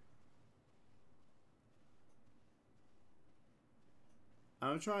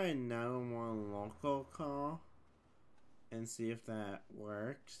 I'm trying 911 local call and see if that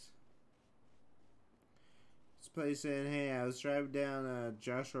works. This place saying, "Hey, I was driving down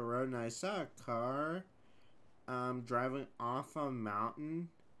Joshua Road and I saw a car driving off a mountain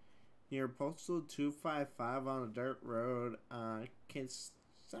near postal 255 on a dirt road. Can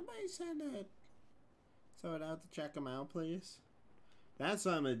somebody send someone out to check them out, please?" That's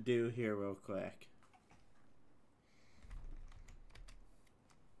what I'm gonna do here real quick.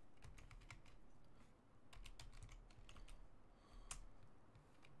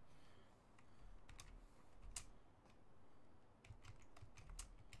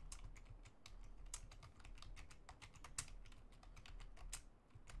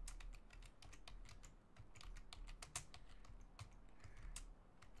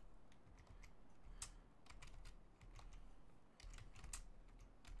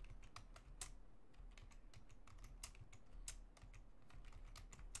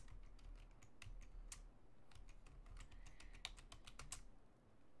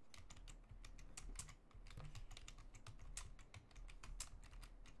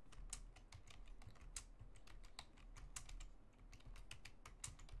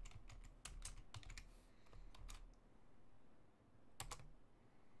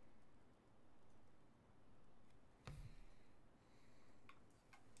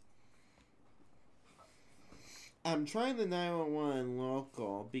 I'm trying the 911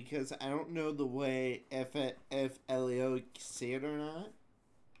 local because I don't know the way if LEO can see it or not.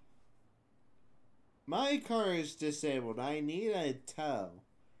 My car is disabled. I need a tow.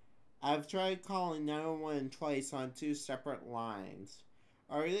 I've tried calling 911 twice on 2 separate lines.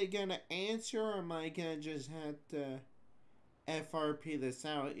 Are they gonna answer, or am I gonna just have to FRP this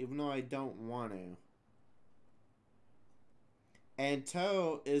out even though I don't want to? And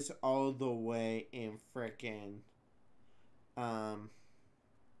tow is all the way in frickin'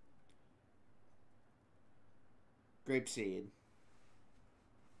 Grapeseed.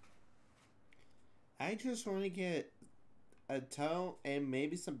 I just want to get a tow and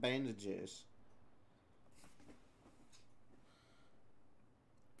maybe some bandages.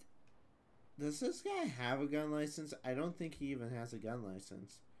 Does this guy have a gun license? I don't think he even has a gun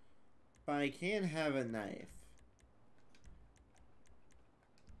license. But I can have a knife.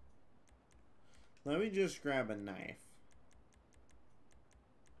 Let me just grab a knife.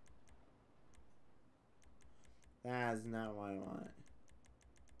 That is not what I want.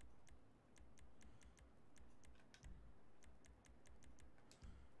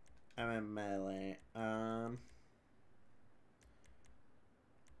 I'm in melee. I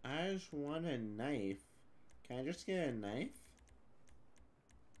just want a knife. Can I just get a knife?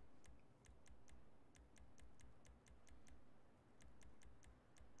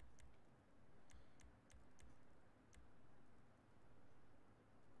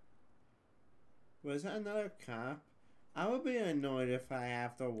 Was that another cop? I would be annoyed if I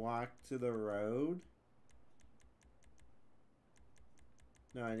have to walk to the road.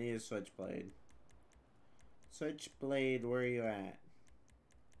 No, I need a switchblade. Switchblade, where are you at?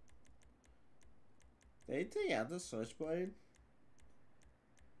 They take out the switchblade?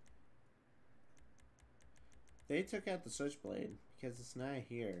 They took out the switchblade because it's not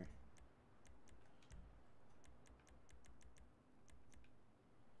here.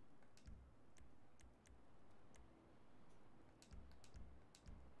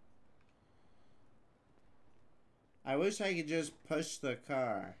 I wish I could just push the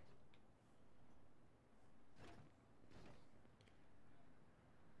car.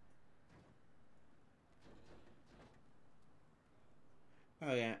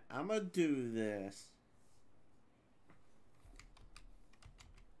 Okay, I'm gonna do this.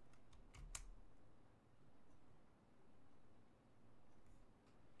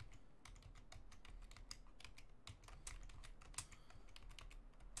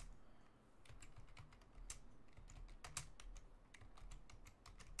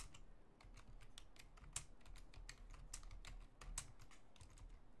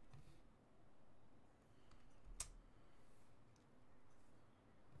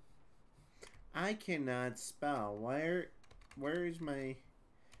 I cannot spell. Where's my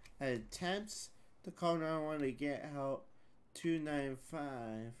attempts to call 911 to get help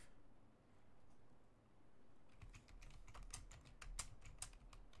 295?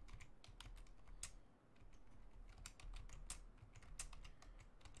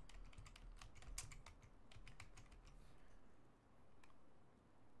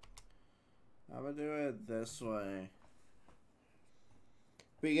 I'm gonna do it this way.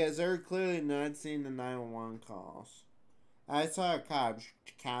 Because they're clearly not seeing the 911 calls. I saw a cop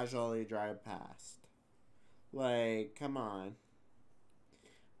casually drive past. Like, come on.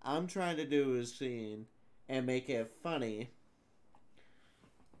 I'm trying to do a scene and make it funny.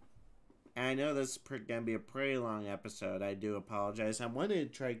 And I know this is gonna be a pretty long episode. I do apologize. I wanted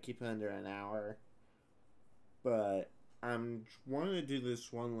to try to keep it under an hour. But I'm wanting to do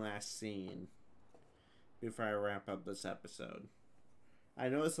this one last scene before I wrap up this episode. I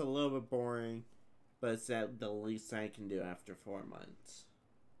know it's a little bit boring, but it's the least I can do after 4 months.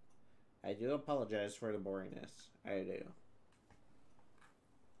 I do apologize for the boringness. I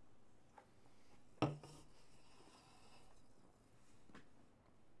do.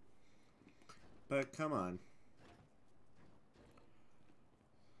 But come on.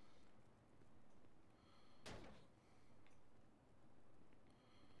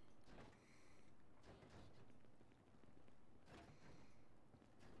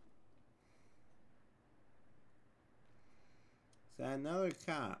 Is that another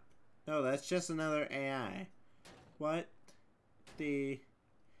cop? No, that's just another AI. What the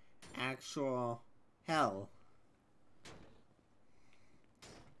actual hell?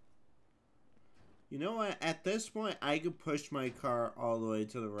 You know what? At this point, I could push my car all the way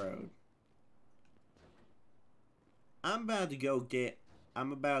to the road. I'm about to go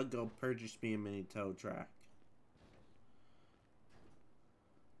purchase me a mini tow truck.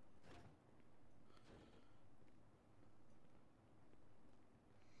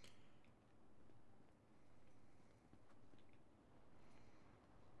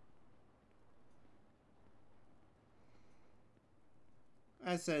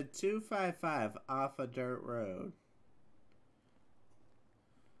 I said 255 off a dirt road.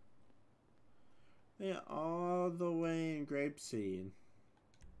 Yeah, all the way in Grapeseed.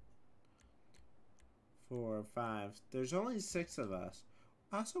 4, 5. There's only 6 of us.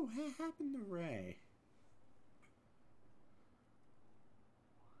 Also, what happened to Ray?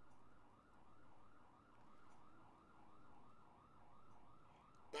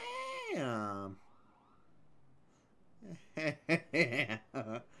 Damn.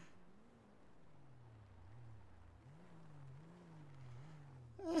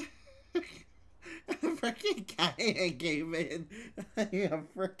 Freaking guy gave in a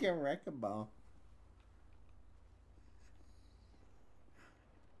freaking wrecking ball.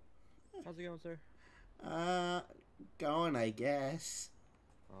 How's it going, sir? Going, I guess.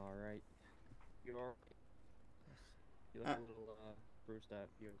 All right. You are. You look a little bruised up.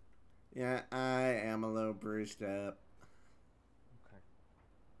 You. Yeah, I am a little bruised up. Okay.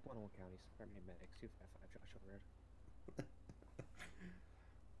 101 County, Department of Medics, 255 Joshua Road.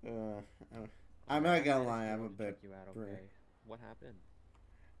 I'm not gonna lie, I'm a bit. Check you out, okay? What happened?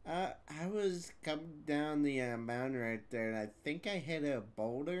 I was coming down the mountain right there, and I think I hit a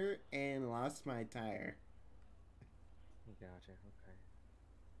boulder and lost my tire. Gotcha. Okay.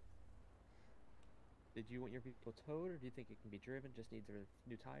 Did you want your vehicle towed, or do you think it can be driven? Just needs a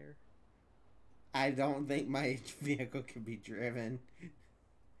new tire? I don't think my vehicle can be driven.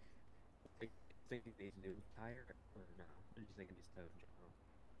 Do you think it needs a new tire, or no? Or do you think it needs towed in general?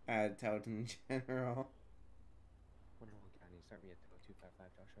 Towed in general. 101 County, start me at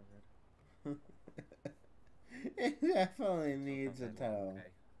 255 Joshua Road. It definitely needs a tow.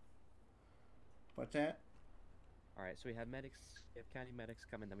 Okay. What's that? Alright, so we have medics, we have county medics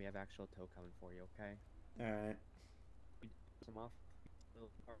coming, then we have actual tow coming for you, okay? Alright. Some off.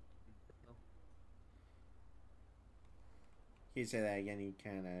 Can you say that again? You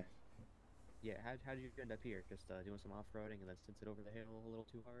kind of... Yeah, how did you end up here? Just doing some off-roading and then sent it over the hill a little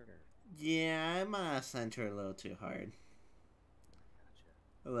too hard, or? Yeah, I sent her a little too hard.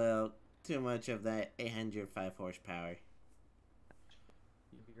 Gotcha. A little too much of that 805 horsepower.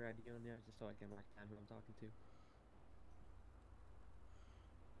 You have your ID on there, just so I can mark down who I'm talking to?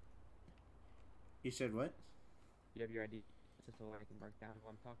 You said what? You have your ID, just so I can mark down who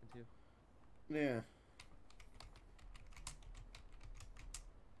I'm talking to? Yeah.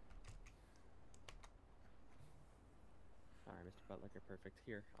 Alright, Mr. Butler, perfect.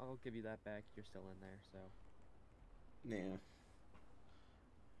 Here, I'll give you that back. You're still in there, so. Yeah.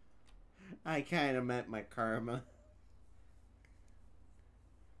 I kind of meant my karma.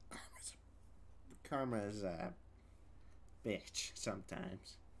 karma's a bitch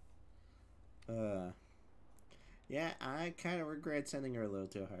sometimes. Yeah, I kind of regret sending her a little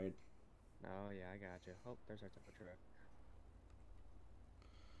too hard. Oh, yeah, I got you. Oh, there's our tow truck.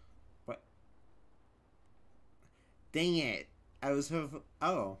 What? Dang it! I was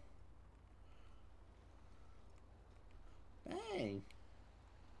oh. Dang.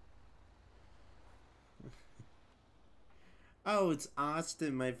 Oh, it's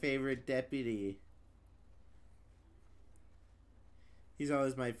Austin, my favorite deputy. He's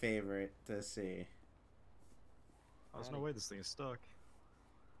always my favorite to see. Oh, there's no way this thing is stuck.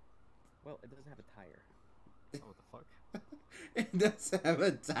 Well, it doesn't have a tire. Oh, what the fuck? It does have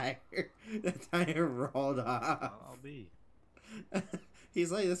a tire. The tire rolled off. I'll be.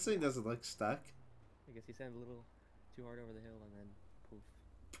 He's like, this thing doesn't look stuck. I guess he sent a little too hard over the hill and then poof.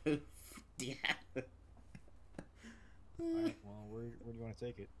 Poof. Yeah. Alright, well, where do you want to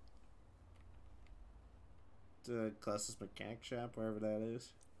take it? The closest mechanic shop, wherever that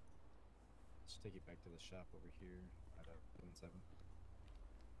is. Let's take it back to the shop over here at 7.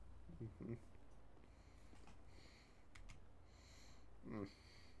 Mm-hmm. Mm.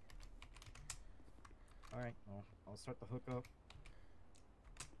 Alright, well, I'll start the hookup.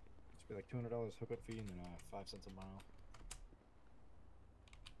 It's be like $200 hookup fee and then 5 cents a mile.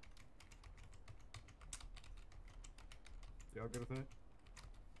 Y'all good with that?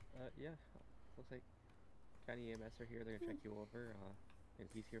 Yeah. Looks like County EMS are here. They're gonna check you over. And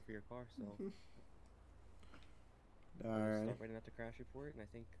he's here for your car, so. Alright. Start writing out the crash report, and I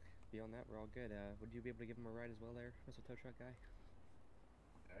think beyond that, we're all good. Would you be able to give him a ride as well there, Mr. Tow Truck Guy?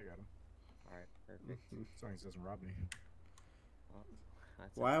 Yeah, I got him. Alright, perfect. As long as he doesn't rob me. Well,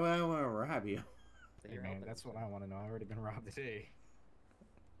 that's Why would I want to rob you? So Hey you're man, helping that's us. what I want to know. I've already been robbed today.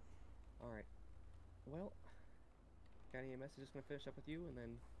 Alright. Well, County EMS is just gonna finish up with you, and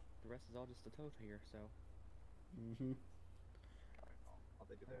then the rest is all just a tow here, so. Mm-hmm. Alright, I'll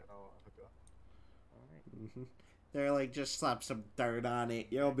do that. I'll hook up. Alright. Mm-hmm. They're like, just slap some dirt on it.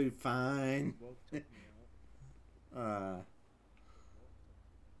 You'll be fine.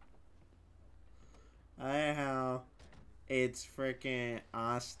 How it's freaking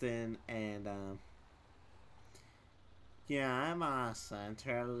Austin and yeah, I'm Austin.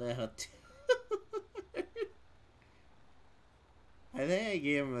 Turn a little I think I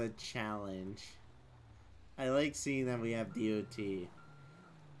gave him a challenge. I like seeing that we have DOT.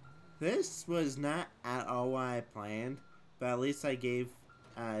 This was not at all what I planned, but at least I gave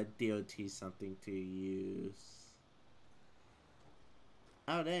DOT something to use.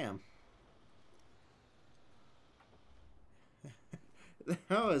 Oh, damn.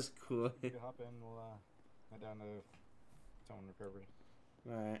 That was cool. You hop in, we'll head down to tone recovery.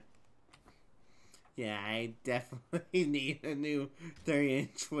 Alright. Yeah, I definitely need a new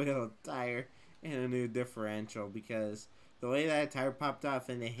 30-inch wheel tire and a new differential because the way that tire popped off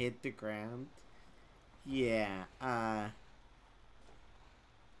and it hit the ground, yeah,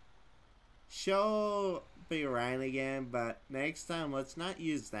 she'll be right again, but next time, let's not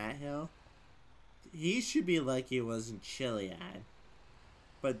use that hill. He should be lucky it wasn't chili-eyed.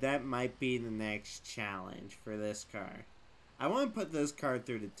 But that might be the next challenge for this car. I want to put this car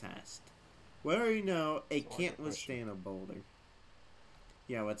through the test. We already know it So I can't got a question. withstand a boulder.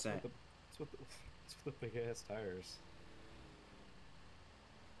 Yeah, what's that? What's with the big ass tires?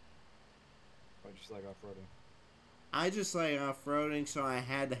 Why'd you like off-roading? I just like off-roading, so I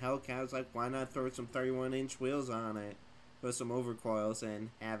had the Hellcat. I was like, why not throw some 31-inch wheels on it? Put some overcoils and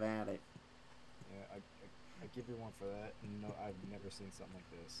have at it. Yeah, I give you one for that. No, I've never seen something like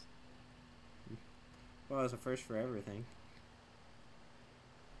this. Well, it's a first for everything.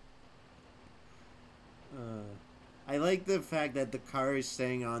 I like the fact that the car is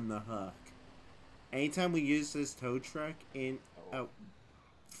staying on the hook. Anytime we use this tow truck in... Oh.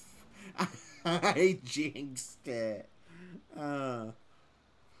 I jinxed it. Hang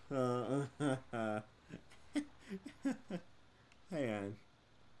on.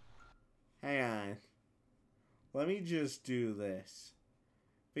 Hang on. Let me just do this.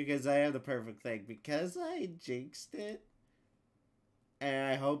 Because I have the perfect thing. Because I jinxed it.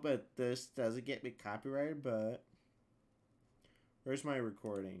 And I hope that this doesn't get me copyrighted, but... Where's my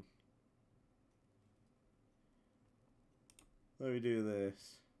recording? Let me do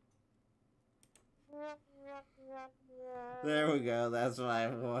this. There we go. That's what I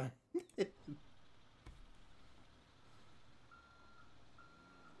want.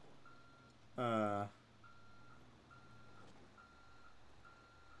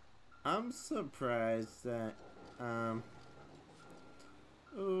 I'm surprised that,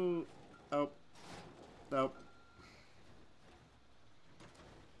 ooh, oh, nope.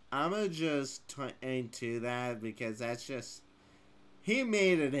 I'm gonna just into that because that's just he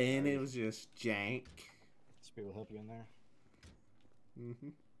made it in. It was just jank. Should be able to help you in there.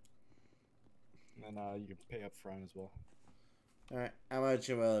 Mhm. And you can pay up front as well. All right. How much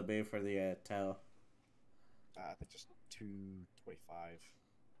will it be for the tow? I think just $225.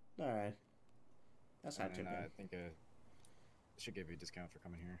 All right. That's not And too then, bad. I think it should give you a discount for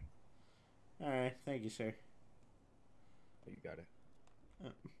coming here. All right. Thank you, sir. Oh, you got it.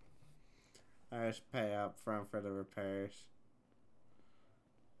 I just pay up front for the repairs.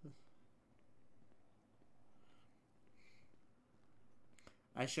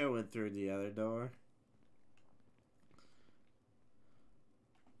 I should have went through the other door.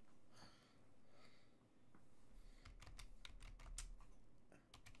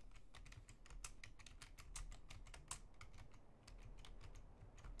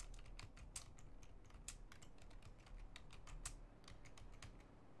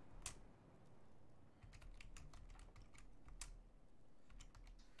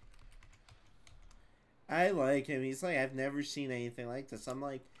 I like him. He's like, I've never seen anything like this. I'm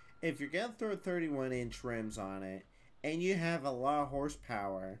like, if you're gonna throw 31-inch rims on it and you have a lot of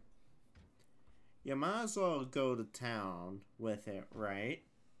horsepower, you might as well go to town with it, right?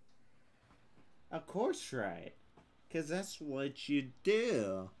 Of course, right. Because that's what you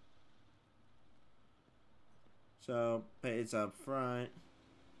do. So, it's up front.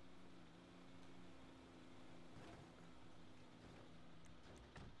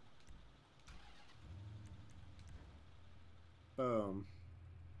 Boom.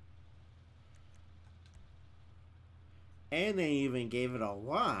 And they even gave it a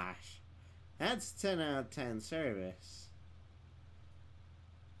wash. That's 10 out of 10 service.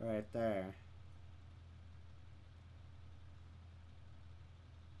 Right there.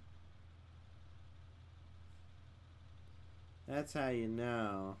 That's how you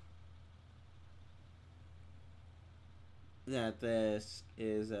know that this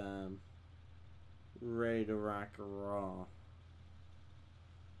is ready to rock and roll.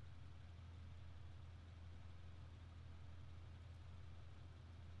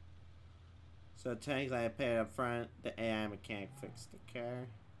 So technically I paid up front, the AI mechanic fixed the car.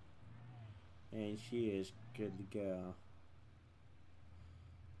 And she is good to go.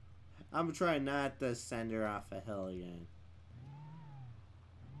 I'm gonna try not to send her off a hill again.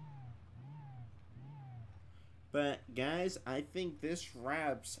 But guys, I think this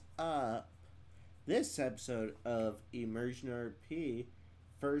wraps up this episode of Immersion RP,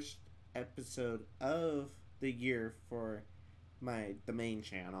 first episode of the year for the main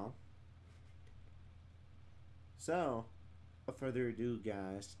channel. So, without further ado,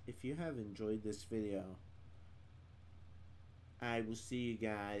 guys, if you have enjoyed this video, I will see you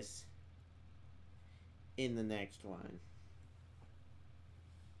guys in the next one.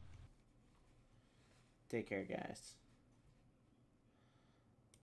 Take care, guys.